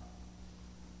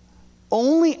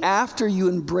only after you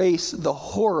embrace the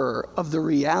horror of the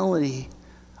reality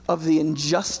of the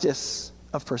injustice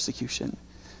of persecution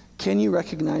can you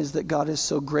recognize that God is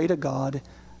so great a God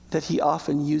that he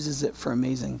often uses it for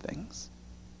amazing things.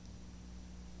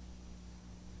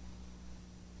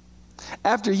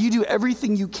 After you do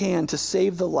everything you can to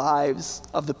save the lives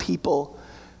of the people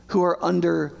who are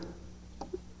under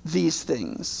these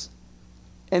things,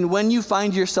 and when you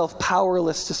find yourself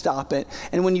powerless to stop it,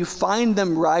 and when you find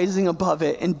them rising above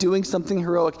it and doing something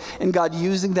heroic, and God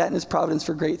using that in his providence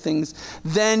for great things,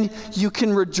 then you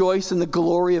can rejoice in the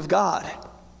glory of God.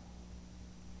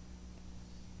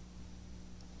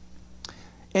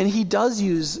 And he does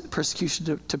use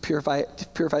persecution to purify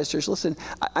his church. Listen,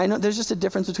 I know there's just a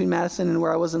difference between Madison and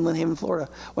where I was in Lynn Haven,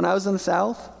 Florida. When I was in the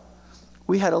South,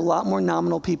 we had a lot more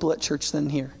nominal people at church than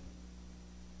here.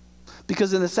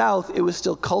 Because in the South, it was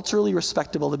still culturally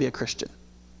respectable to be a Christian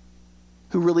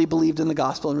who really believed in the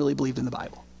gospel and really believed in the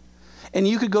Bible. And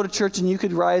you could go to church and you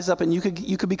could rise up and you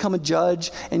could become a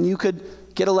judge and you could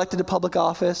get elected to public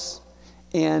office.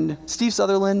 And Steve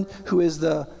Sutherland, who is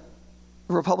the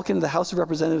Republican of the House of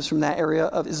Representatives from that area,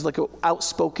 is like an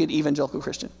outspoken evangelical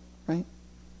Christian, right?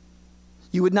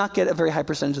 You would not get a very high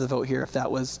percentage of the vote here if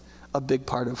that was a big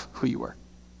part of who you were,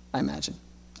 I imagine.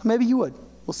 Maybe you would.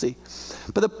 We'll see.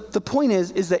 But the point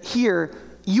is that here,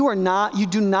 you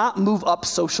do not move up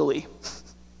socially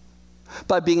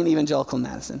by being an evangelical in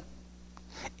Madison.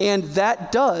 And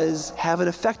that does have an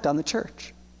effect on the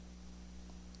church.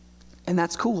 And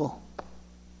that's cool.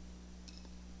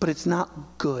 But it's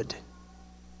not good.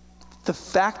 The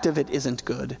fact of it isn't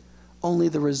good. Only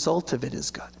the result of it is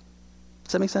good.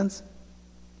 Does that make sense?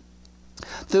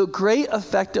 The great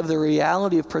effect of the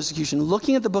reality of persecution,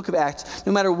 looking at the book of Acts,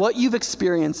 no matter what you've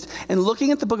experienced, and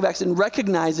looking at the book of Acts and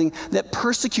recognizing that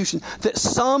persecution, that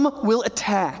some will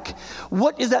attack,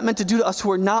 what is that meant to do to us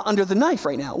who are not under the knife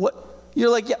right now?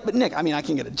 You're like, yeah, but Nick, I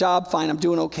can get a job, fine, I'm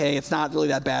doing okay, it's not really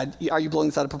that bad. Are you blowing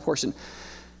this out of proportion?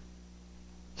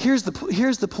 Here's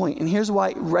the point, and here's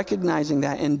why recognizing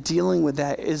that and dealing with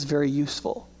that is very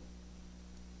useful.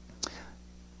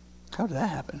 How did that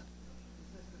happen?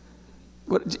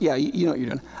 Yeah, you know what you're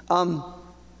doing.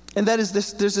 And that is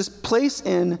this, there's this place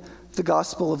in the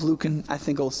Gospel of Luke, and I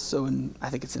think it's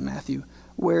in Matthew,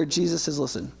 where Jesus says,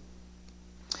 listen,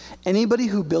 anybody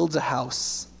who builds a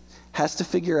house has to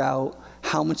figure out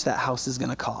how much that house is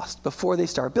going to cost before they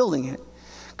start building it.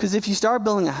 Because if you start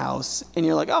building a house and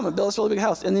you're like, oh, I'm going to build this really big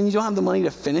house, and then you don't have the money to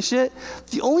finish it,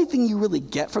 the only thing you really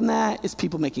get from that is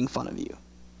people making fun of you,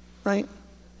 right?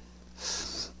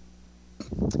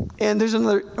 And there's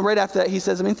another, right after that, he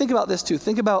says, think about this too.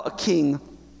 Think about a king,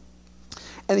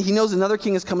 and he knows another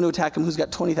king is coming to attack him who's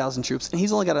got 20,000 troops, and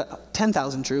he's only got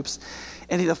 10,000 troops.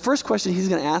 And the first question he's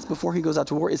going to ask before he goes out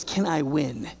to war is, can I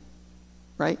win?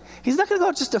 right? He's not going to go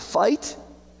out just to fight.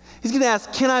 He's going to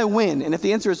ask, can I win? And if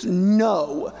the answer is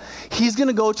no, he's going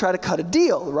to go try to cut a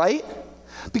deal, right?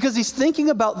 Because he's thinking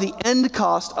about the end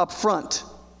cost up front.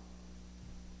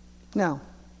 Now,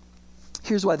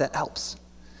 here's why that helps.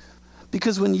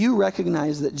 Because when you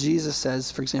recognize that Jesus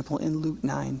says, for example, in Luke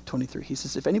 9:23, he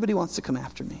says, if anybody wants to come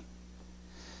after me,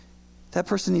 that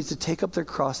person needs to take up their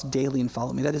cross daily and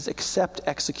follow me. That is, accept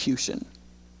execution.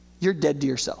 You're dead to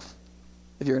yourself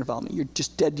if you're going to follow me. You're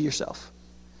just dead to yourself.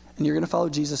 And you're going to follow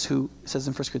Jesus, who says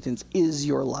in 1 Corinthians, is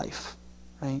your life,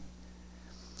 right?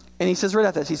 And he says right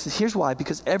after that, he says, here's why.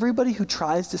 Because everybody who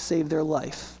tries to save their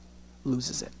life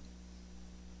loses it,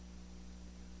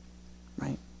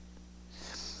 right?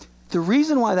 The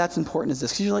reason why that's important is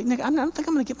this, because you're like, Nick, I don't think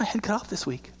I'm going to get my head cut off this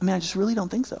week. I mean, I just really don't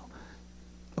think so.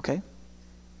 Okay.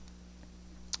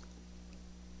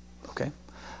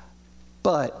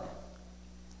 But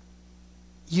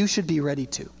you should be ready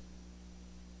to.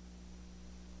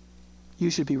 You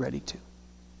should be ready to.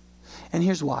 And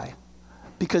here's why.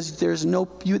 Because there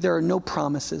are no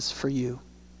promises for you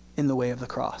in the way of the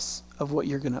cross of what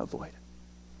you're going to avoid.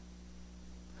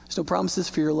 There's no promises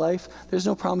for your life. There's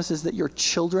no promises that your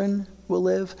children will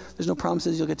live. There's no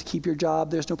promises you'll get to keep your job.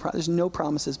 There's no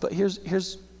promises. But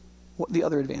here's what the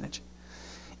other advantage.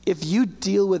 If you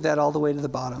deal with that all the way to the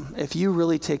bottom, if you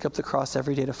really take up the cross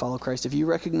every day to follow Christ, if you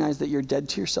recognize that you're dead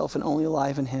to yourself and only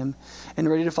alive in him and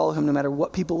ready to follow him no matter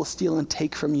what people will steal and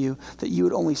take from you, that you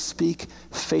would only speak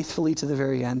faithfully to the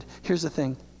very end, here's the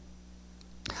thing.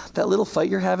 That little fight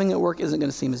you're having at work isn't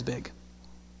going to seem as big.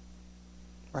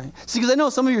 Right? See, because I know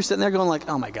some of you are sitting there going like,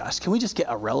 oh my gosh, can we just get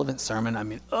a relevant sermon? I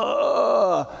mean,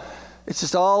 it's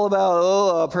just all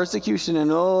about, persecution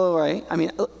and, right? I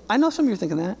mean, I know some of you are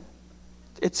thinking that.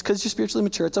 It's because you're spiritually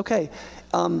mature. It's okay.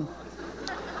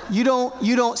 You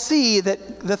don't see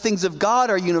that the things of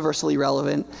God are universally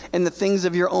relevant and the things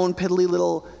of your own piddly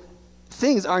little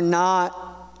things are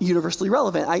not universally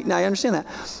relevant. I understand that.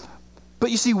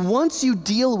 But you see, once you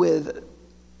deal with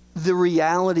the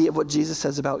reality of what Jesus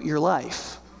says about your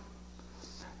life,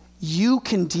 you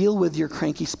can deal with your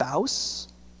cranky spouse,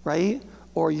 right?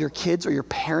 Or your kids or your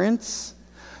parents.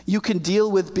 You can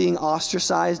deal with being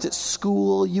ostracized at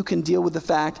school. You can deal with the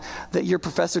fact that your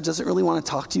professor doesn't really want to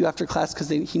talk to you after class because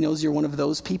he knows you're one of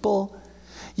those people.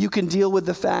 You can deal with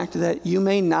the fact that you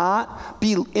may not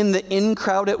be in the in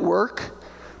crowd at work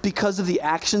because of the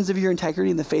actions of your integrity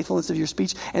and the faithfulness of your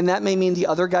speech. And that may mean the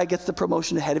other guy gets the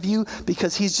promotion ahead of you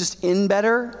because he's just in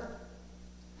better.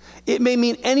 It may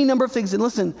mean any number of things. And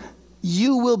listen,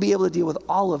 you will be able to deal with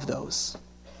all of those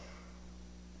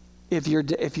if you're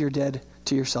dead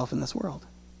to yourself in this world.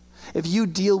 If you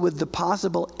deal with the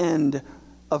possible end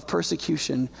of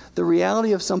persecution, the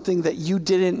reality of something that you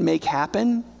didn't make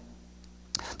happen,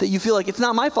 that you feel like it's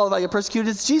not my fault if I get persecuted,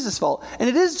 it's Jesus' fault. And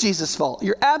it is Jesus' fault.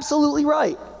 You're absolutely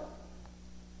right.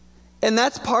 And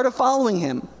that's part of following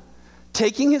him.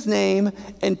 Taking his name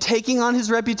and taking on his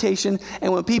reputation.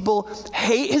 And when people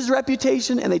hate his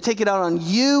reputation and they take it out on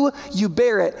you, you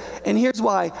bear it. And here's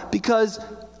why. Because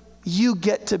you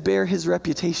get to bear his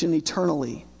reputation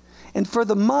eternally. And for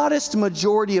the modest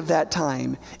majority of that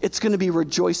time, it's going to be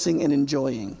rejoicing and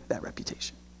enjoying that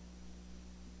reputation.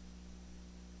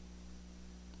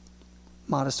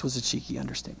 Modest was a cheeky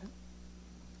understatement.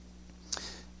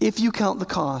 If you count the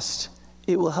cost,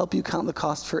 it will help you count the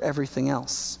cost for everything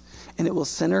else. And it will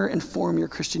center and form your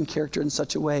Christian character in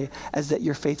such a way as that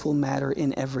your faith will matter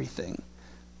in everything.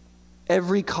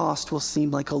 Every cost will seem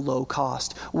like a low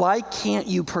cost. Why can't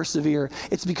you persevere?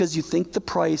 It's because you think the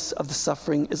price of the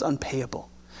suffering is unpayable.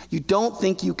 You don't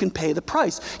think you can pay the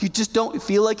price. You just don't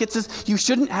feel like it's this, you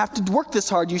shouldn't have to work this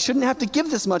hard. You shouldn't have to give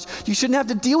this much. You shouldn't have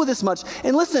to deal with this much.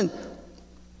 And listen,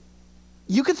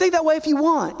 you can think that way if you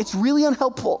want. It's really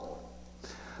unhelpful.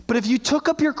 But if you took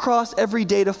up your cross every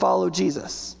day to follow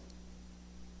Jesus,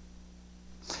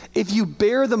 if you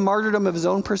bear the martyrdom of his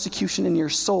own persecution in your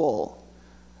soul,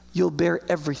 you'll bear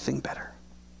everything better.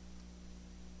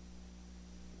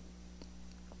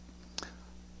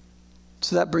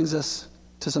 So that brings us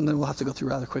to something we'll have to go through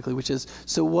rather quickly, which is,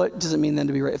 so what does it mean then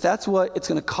to be right? If that's what it's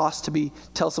going to cost to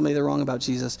tell somebody they're wrong about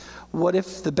Jesus, what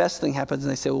if the best thing happens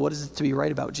and they say, well, what is it to be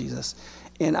right about Jesus?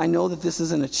 And I know that this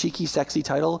isn't a cheeky, sexy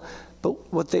title,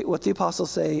 but what the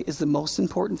apostles say is the most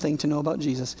important thing to know about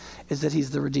Jesus is that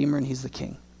he's the Redeemer and he's the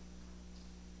King.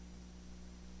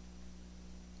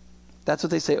 That's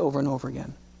what they say over and over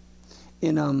again.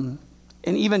 In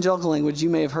evangelical language,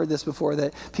 you may have heard this before,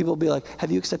 that people will be like,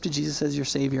 have you accepted Jesus as your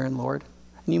Savior and Lord?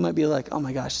 And you might be like, oh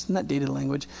my gosh, isn't that dated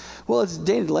language? Well, it's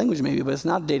dated language maybe, but it's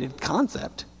not a dated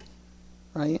concept,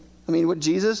 right? I mean, what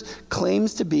Jesus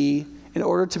claims to be in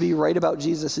order to be right about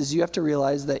Jesus is you have to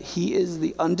realize that he is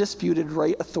the undisputed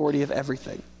right authority of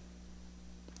everything.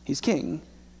 He's king.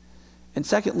 And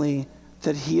secondly,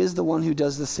 that he is the one who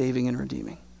does the saving and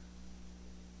redeeming.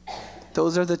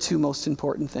 Those are the two most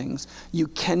important things. You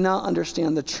cannot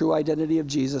understand the true identity of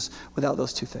Jesus without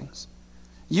those two things.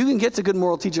 You can get to good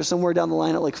moral teacher somewhere down the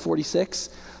line at like 46,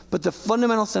 but the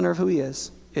fundamental center of who he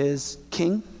is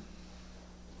king,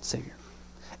 savior.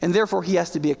 And therefore he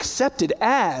has to be accepted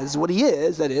as what he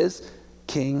is, that is,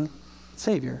 king,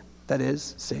 savior, that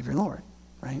is, savior and Lord,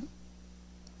 right?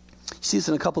 You see this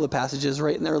in a couple of passages,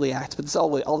 right, in the early Acts, but it's all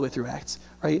the way through Acts,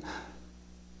 right?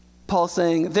 Paul's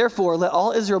saying, therefore, let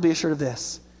all Israel be assured of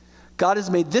this. God has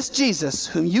made this Jesus,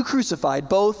 whom you crucified,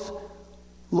 both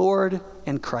Lord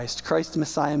and Christ. Christ,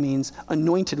 Messiah, means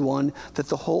anointed one that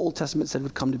the whole Old Testament said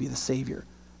would come to be the Savior,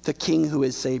 the King who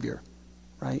is Savior,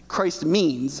 right? Christ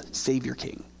means Savior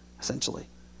King, essentially.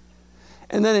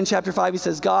 And then in chapter 5, he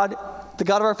says, God, the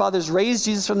God of our fathers, raised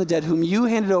Jesus from the dead, whom you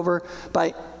handed over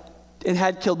and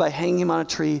had killed by hanging him on a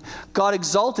tree. God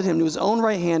exalted him to his own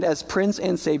right hand as Prince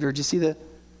and Savior. Do you see the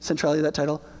centrality of that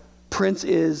title? Prince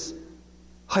is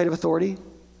height of authority.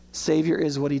 Savior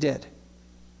is what he did,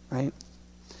 right?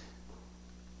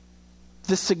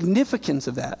 The significance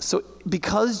of that. So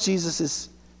because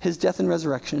his death and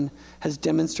resurrection has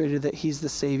demonstrated that he's the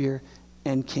Savior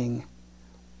and King,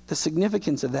 the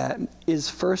significance of that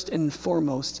is first and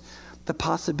foremost the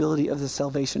possibility of the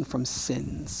salvation from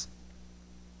sins.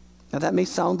 Now that may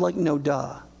sound like no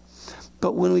duh,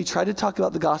 but when we try to talk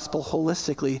about the gospel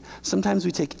holistically, sometimes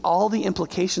we take all the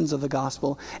implications of the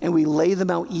gospel and we lay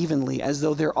them out evenly as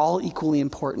though they're all equally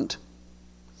important.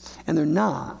 And they're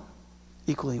not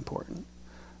equally important.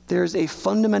 There's a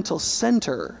fundamental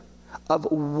center of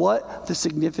what the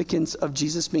significance of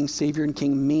Jesus being Savior and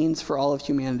King means for all of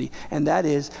humanity, and that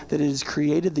is that it has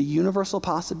created the universal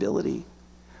possibility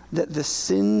that the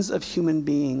sins of human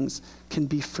beings can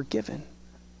be forgiven.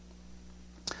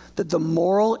 That the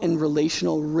moral and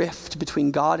relational rift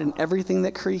between God and everything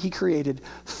that he created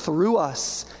through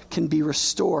us can be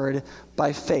restored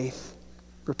by faith,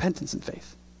 repentance and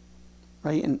faith,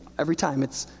 right? And every time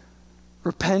it's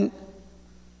repent.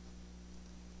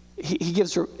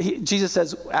 Jesus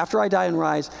says, after I die and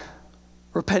rise,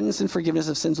 repentance and forgiveness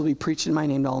of sins will be preached in my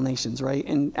name to all nations, right?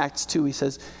 In Acts 2, he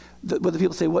says, when the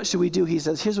people say, what should we do? He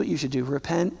says, here's what you should do.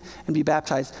 Repent and be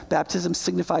baptized. Baptism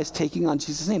signifies taking on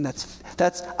Jesus' name.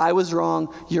 That's I was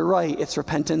wrong, you're right. It's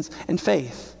repentance and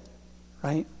faith,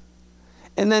 right?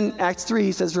 And then Acts 3,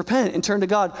 he says, repent and turn to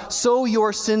God so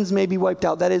your sins may be wiped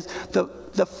out. That is,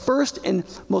 the first and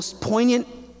most poignant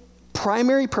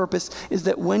primary purpose is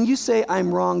that when you say,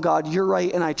 I'm wrong, God, you're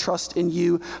right, and I trust in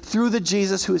you, through the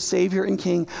Jesus who is Savior and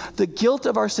King, the guilt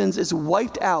of our sins is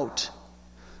wiped out,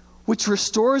 which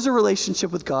restores a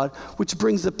relationship with God, which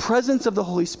brings the presence of the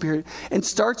Holy Spirit and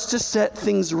starts to set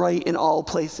things right in all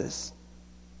places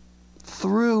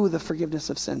through the forgiveness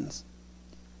of sins.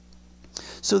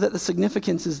 So that the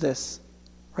significance is this,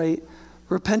 right?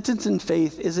 Repentance and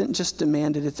faith isn't just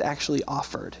demanded, it's actually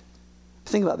offered.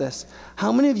 Think about this.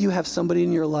 How many of you have somebody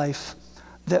in your life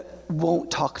that won't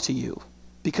talk to you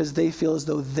because they feel as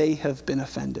though they have been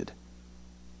offended?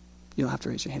 You don't have to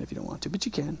raise your hand if you don't want to, but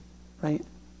you can, right?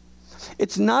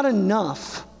 It's not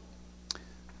enough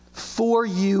for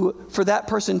that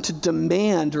person to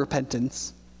demand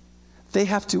repentance. They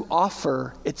have to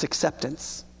offer its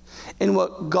acceptance. And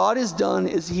what God has done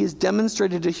is he has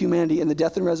demonstrated to humanity in the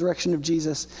death and resurrection of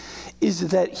Jesus is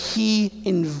that he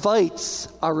invites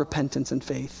our repentance and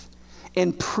faith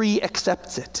and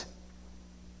pre-accepts it.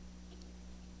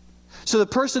 So the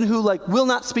person who will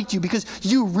not speak to you because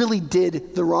you really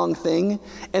did the wrong thing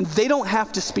and they don't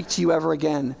have to speak to you ever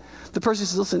again. The person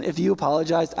says, listen, if you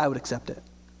apologized, I would accept it.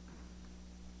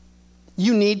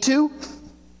 You need to,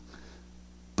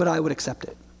 but I would accept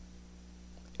it.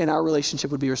 And our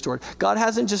relationship would be restored. God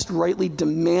hasn't just rightly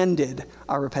demanded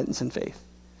our repentance and faith.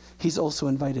 He's also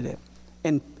invited it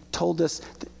and told us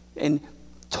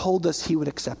he would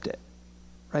accept it,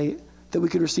 right? That we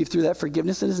could receive through that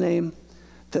forgiveness in his name,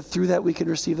 that through that we could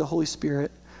receive the Holy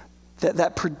Spirit,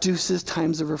 that produces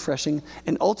times of refreshing.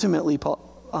 And ultimately,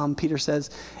 Peter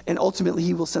says, and ultimately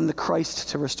he will send the Christ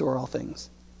to restore all things.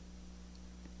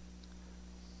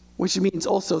 Which means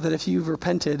also that if you've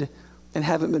repented and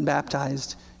haven't been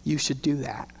baptized, you should do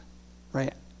that,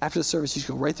 right? After the service, you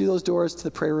should go right through those doors to the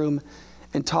prayer room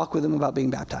and talk with them about being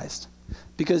baptized.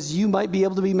 Because you might be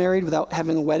able to be married without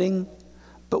having a wedding,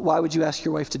 but why would you ask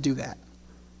your wife to do that?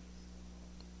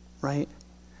 Right?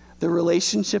 The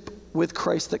relationship with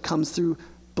Christ that comes through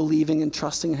believing and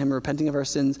trusting in him and repenting of our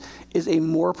sins is a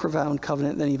more profound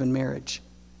covenant than even marriage.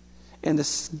 And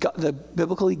the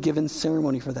biblically given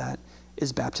ceremony for that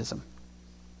is baptism.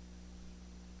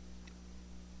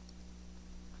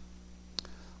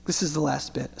 This is the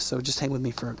last bit, so just hang with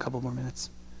me for a couple more minutes.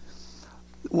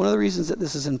 One of the reasons that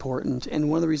this is important, and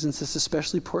one of the reasons this is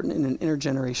especially important in an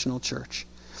intergenerational church,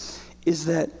 is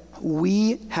that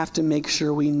we have to make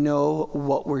sure we know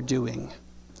what we're doing.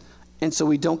 And so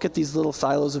we don't get these little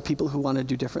silos of people who want to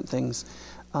do different things.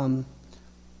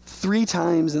 3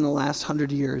 times in the last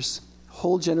 100 years,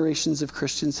 whole generations of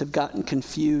Christians have gotten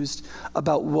confused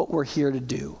about what we're here to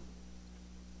do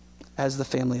as the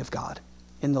family of God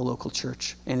in the local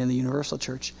church and in the universal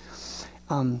church.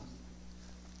 In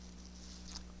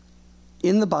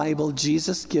the Bible,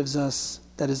 Jesus gives us,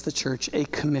 that is the church, a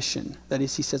commission. That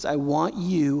is, he says, I want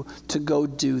you to go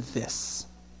do this.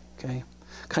 Okay?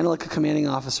 Kind of like a commanding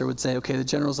officer would say, okay, the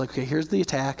general's like, okay, here's the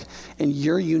attack, and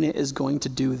your unit is going to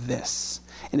do this.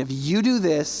 And if you do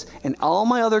this, and all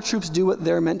my other troops do what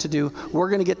they're meant to do, we're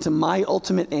going to get to my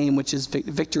ultimate aim, which is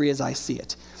victory as I see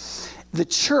it. The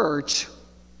church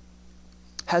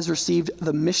has received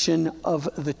the mission of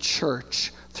the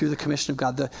church through the commission of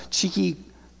God. The cheeky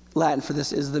Latin for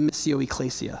this is the missio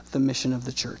ecclesia, the mission of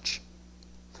the church.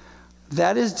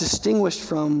 That is distinguished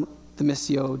from the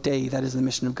missio Dei, that is the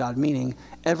mission of God, meaning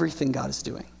everything God is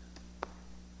doing.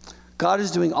 God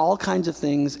is doing all kinds of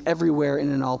things everywhere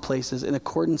and in all places in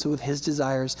accordance with his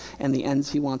desires and the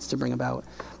ends he wants to bring about.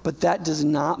 But that does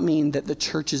not mean that the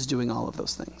church is doing all of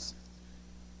those things.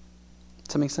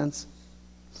 Does that make sense?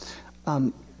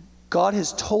 God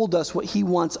has told us what he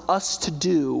wants us to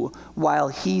do while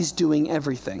he's doing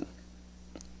everything,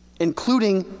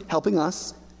 including helping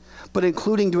us, but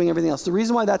including doing everything else. The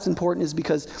reason why that's important is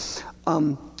because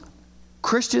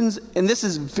Christians, and this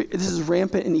is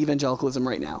rampant in evangelicalism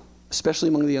right now, especially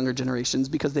among the younger generations,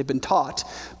 because they've been taught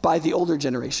by the older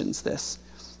generations this,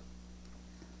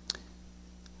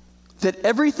 that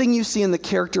everything you see in the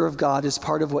character of God is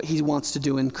part of what he wants to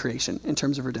do in creation in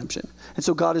terms of redemption. And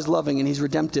so God is loving and he's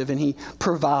redemptive and he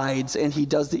provides and he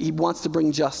wants to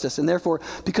bring justice. And therefore,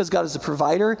 because God is a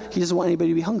provider, he doesn't want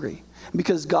anybody to be hungry. And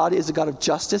because God is a God of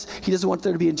justice, he doesn't want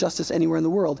there to be injustice anywhere in the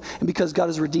world. And because God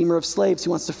is a redeemer of slaves, he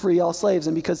wants to free all slaves.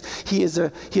 And because he is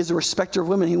a respecter of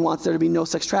women, he wants there to be no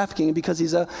sex trafficking. And because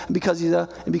he's a,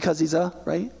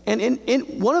 right? And in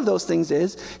one of those things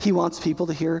is he wants people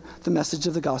to hear the message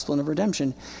of the gospel and of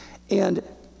redemption. And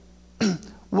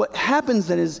what happens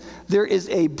then is there is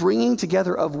a bringing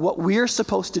together of what we're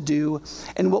supposed to do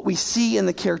and what we see in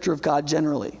the character of God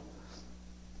generally.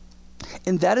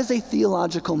 And that is a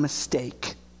theological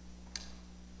mistake.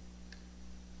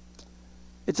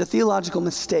 It's a theological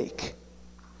mistake.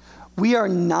 We are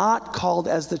not called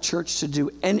as the church to do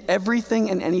everything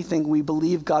and anything we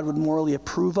believe God would morally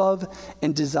approve of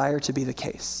and desire to be the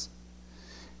case.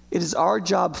 It is our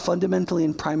job fundamentally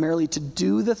and primarily to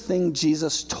do the thing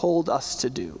Jesus told us to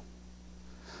do,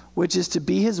 which is to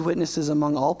be his witnesses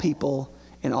among all people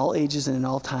in all ages and in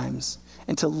all times,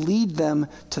 and to lead them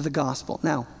to the gospel.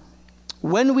 Now,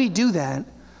 when we do that,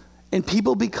 and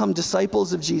people become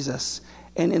disciples of Jesus,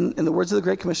 and in the words of the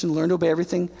Great Commission, learn to obey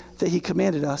everything that he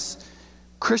commanded us,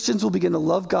 Christians will begin to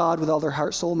love God with all their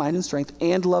heart, soul, mind, and strength,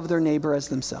 and love their neighbor as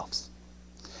themselves.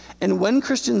 And when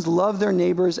Christians love their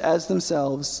neighbors as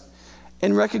themselves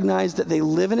and recognize that they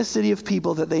live in a city of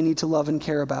people that they need to love and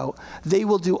care about, they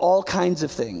will do all kinds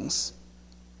of things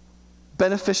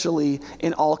beneficially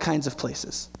in all kinds of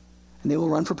places. And they will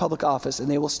run for public office, and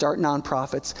they will start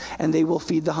nonprofits, and they will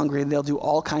feed the hungry, and they'll do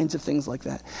all kinds of things like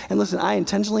that. And listen, I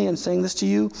intentionally am saying this to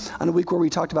you on a week where we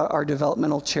talked about our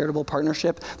developmental charitable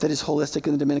partnership that is holistic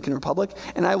in the Dominican Republic.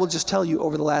 And I will just tell you,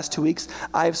 over the last 2 weeks,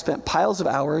 I have spent piles of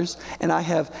hours, and I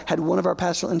have had one of our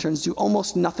pastoral interns do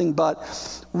almost nothing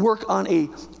but work on a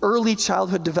early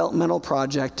childhood developmental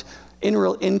project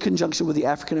in conjunction with the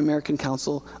African American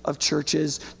Council of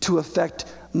Churches to affect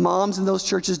moms in those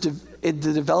churches in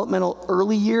the developmental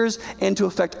early years and to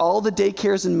affect all the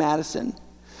daycares in Madison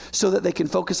so that they can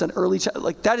focus on early child.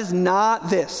 Like, that is not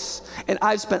this. And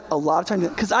I've spent a lot of time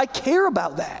because I care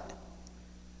about that.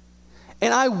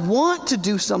 And I want to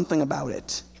do something about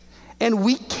it. And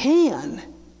we can.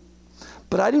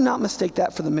 But I do not mistake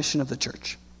that for the mission of the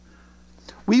church.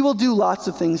 We will do lots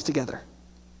of things together.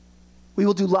 We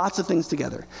will do lots of things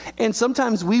together. And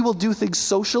sometimes we will do things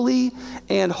socially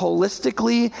and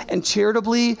holistically and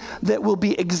charitably that will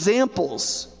be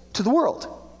examples to the world.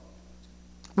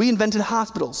 We invented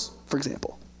hospitals, for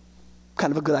example.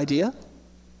 Kind of a good idea,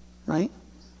 right?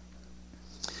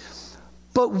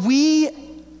 But we,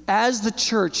 as the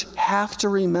church, have to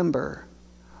remember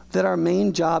that our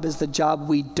main job is the job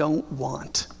we don't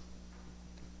want.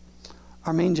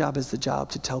 Our main job is the job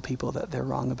to tell people that they're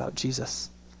wrong about Jesus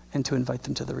and to invite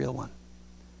them to the real one.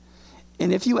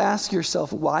 And if you ask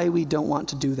yourself why we don't want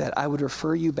to do that, I would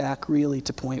refer you back really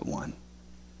to point one.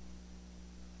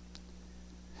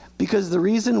 Because the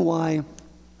reason why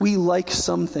we like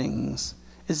some things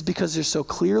is because they're so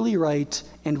clearly right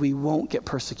and we won't get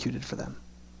persecuted for them.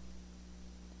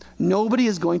 Nobody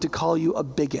is going to call you a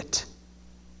bigot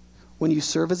when you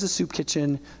serve as a soup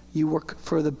kitchen, you work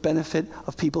for the benefit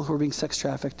of people who are being sex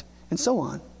trafficked, and so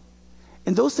on.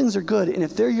 And those things are good, and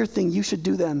if they're your thing, you should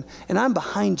do them. And I'm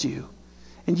behind you.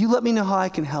 And you let me know how I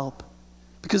can help,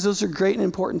 because those are great and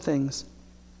important things.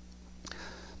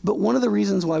 But one of the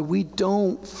reasons why we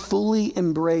don't fully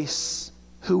embrace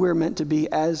who we're meant to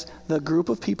be as the group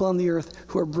of people on the earth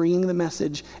who are bringing the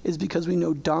message is because we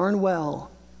know darn well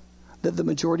that the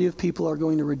majority of people are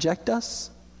going to reject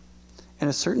us, and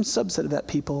a certain subset of that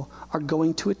people are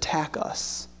going to attack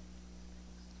us.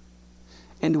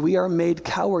 And we are made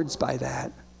cowards by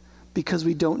that because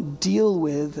we don't deal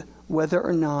with whether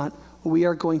or not we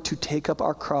are going to take up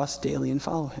our cross daily and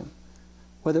follow him.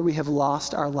 Whether we have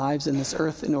lost our lives in this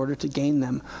earth in order to gain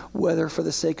them, whether for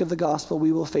the sake of the gospel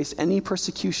we will face any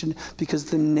persecution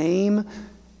because the name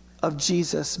of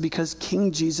Jesus, because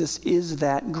King Jesus is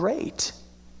that great.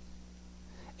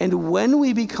 And when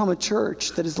we become a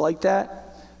church that is like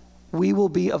that, we will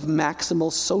be of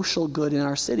maximal social good in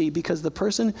our city, because the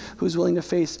person who's willing to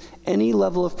face any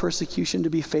level of persecution to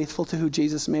be faithful to who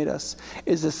Jesus made us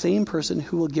is the same person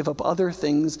who will give up other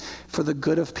things for the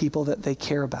good of people that they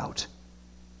care about.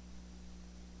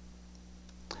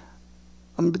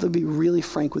 I'm going to be really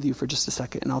frank with you for just a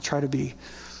second, and I'll try to be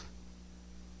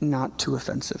not too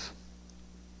offensive.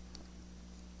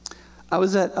 I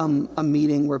was at a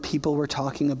meeting where people were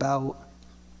talking about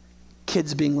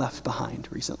kids being left behind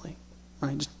recently,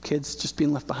 right? Just kids just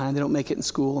being left behind. They don't make it in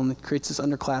school, and it creates this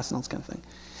underclass and all this kind of thing.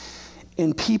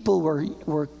 And people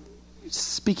were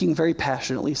speaking very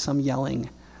passionately, some yelling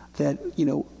that,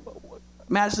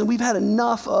 Madison, we've had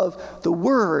enough of the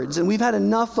words, and we've had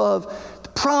enough of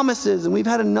promises, and we've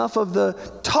had enough of the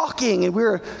talking, and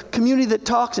we're a community that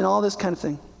talks and all this kind of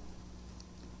thing.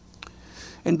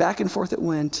 And back and forth it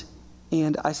went,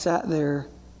 and I sat there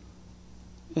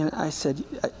and I said,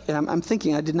 and I'm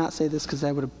thinking, I did not say this because I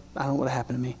don't know what would have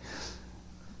happened to me.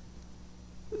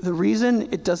 The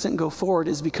reason it doesn't go forward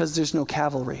is because there's no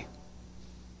cavalry.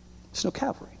 There's no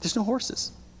cavalry. There's no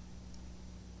horses.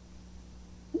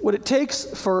 What it takes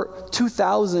for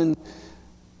 2,000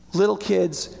 little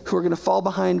kids who are going to fall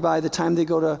behind by the time they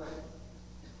go to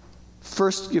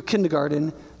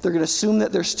kindergarten, they're going to assume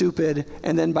that they're stupid,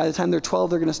 and then by the time they're 12,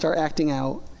 they're going to start acting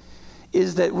out,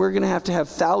 is that we're going to have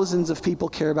thousands of people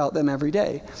care about them every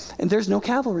day. And there's no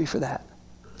cavalry for that.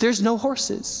 There's no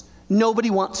horses. Nobody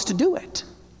wants to do it.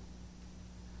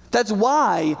 That's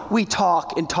why we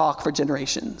talk and talk for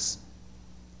generations.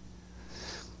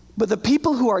 But the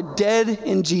people who are dead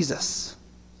in Jesus,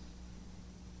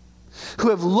 who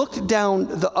have looked down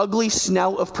the ugly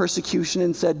snout of persecution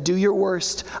and said, do your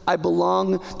worst, I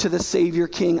belong to the Savior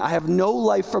King. I have no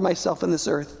life for myself in this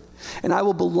earth, and I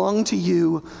will belong to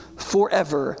you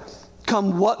forever,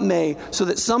 come what may, so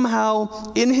that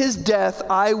somehow in his death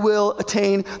I will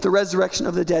attain the resurrection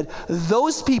of the dead.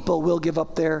 Those people will give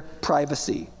up their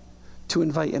privacy to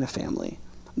invite in a family.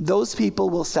 Those people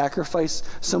will sacrifice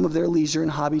some of their leisure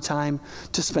and hobby time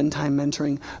to spend time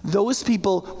mentoring. Those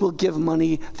people will give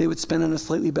money they would spend on a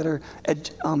slightly better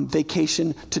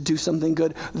vacation to do something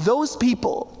good. Those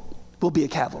people will be a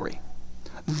cavalry.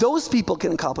 Those people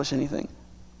can accomplish anything.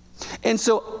 And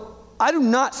so I do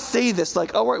not say this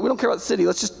like, oh, we don't care about the city.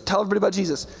 Let's just tell everybody about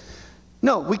Jesus.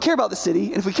 No, we care about the city.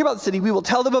 And if we care about the city, we will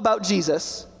tell them about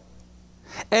Jesus.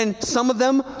 And some of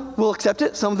them will accept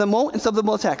it, some of them won't, and some of them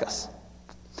will attack us.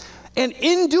 And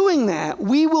in doing that,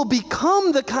 we will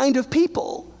become the kind of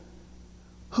people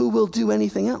who will do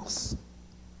anything else.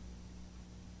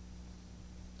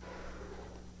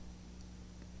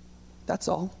 That's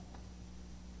all.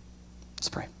 Let's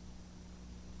pray.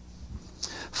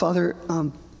 Father,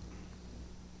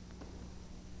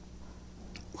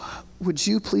 would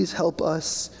you please help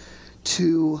us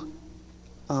to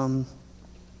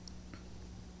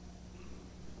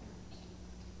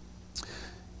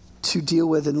deal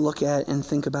with and look at and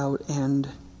think about and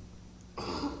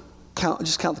count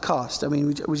the cost. I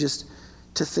mean, we just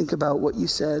to think about what you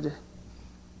said,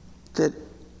 that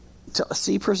to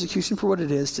see persecution for what it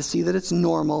is, to see that it's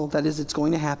normal, that is, it's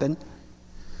going to happen,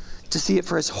 to see it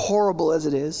for as horrible as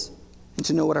it is, and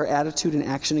to know what our attitude and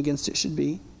action against it should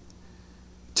be,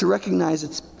 to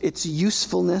recognize its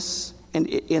usefulness and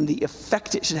the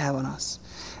effect it should have on us.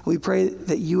 And we pray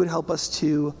that you would help us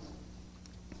to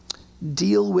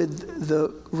deal with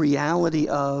the reality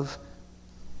of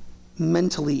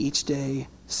mentally each day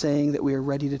saying that we are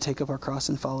ready to take up our cross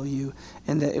and follow you,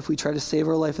 and that if we try to save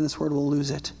our life in this world, we'll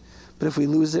lose it. But if we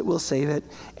lose it, we'll save it,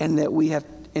 and that we have,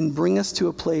 and bring us to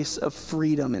a place of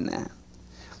freedom in that,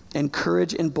 and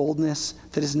courage and boldness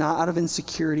that is not out of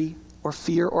insecurity or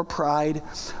fear or pride,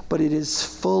 but it is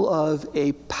full of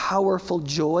a powerful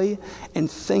joy and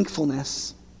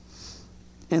thankfulness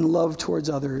and love towards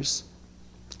others,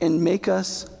 and make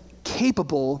us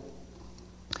capable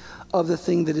of the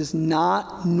thing that is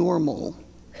not normal,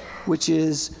 which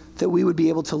is that we would be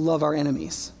able to love our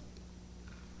enemies.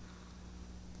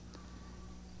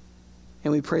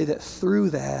 And we pray that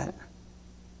through that,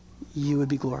 you would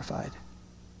be glorified.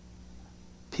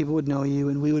 People would know you,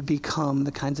 and we would become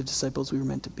the kinds of disciples we were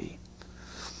meant to be.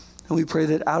 And we pray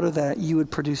that out of that, you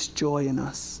would produce joy in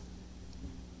us.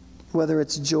 Whether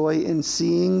it's joy in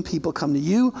seeing people come to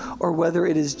you, or whether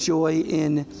it is joy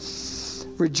in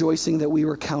rejoicing that we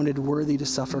were counted worthy to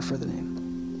suffer for the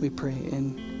name. We pray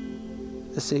in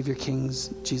the Savior King's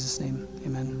Jesus' name.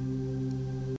 Amen.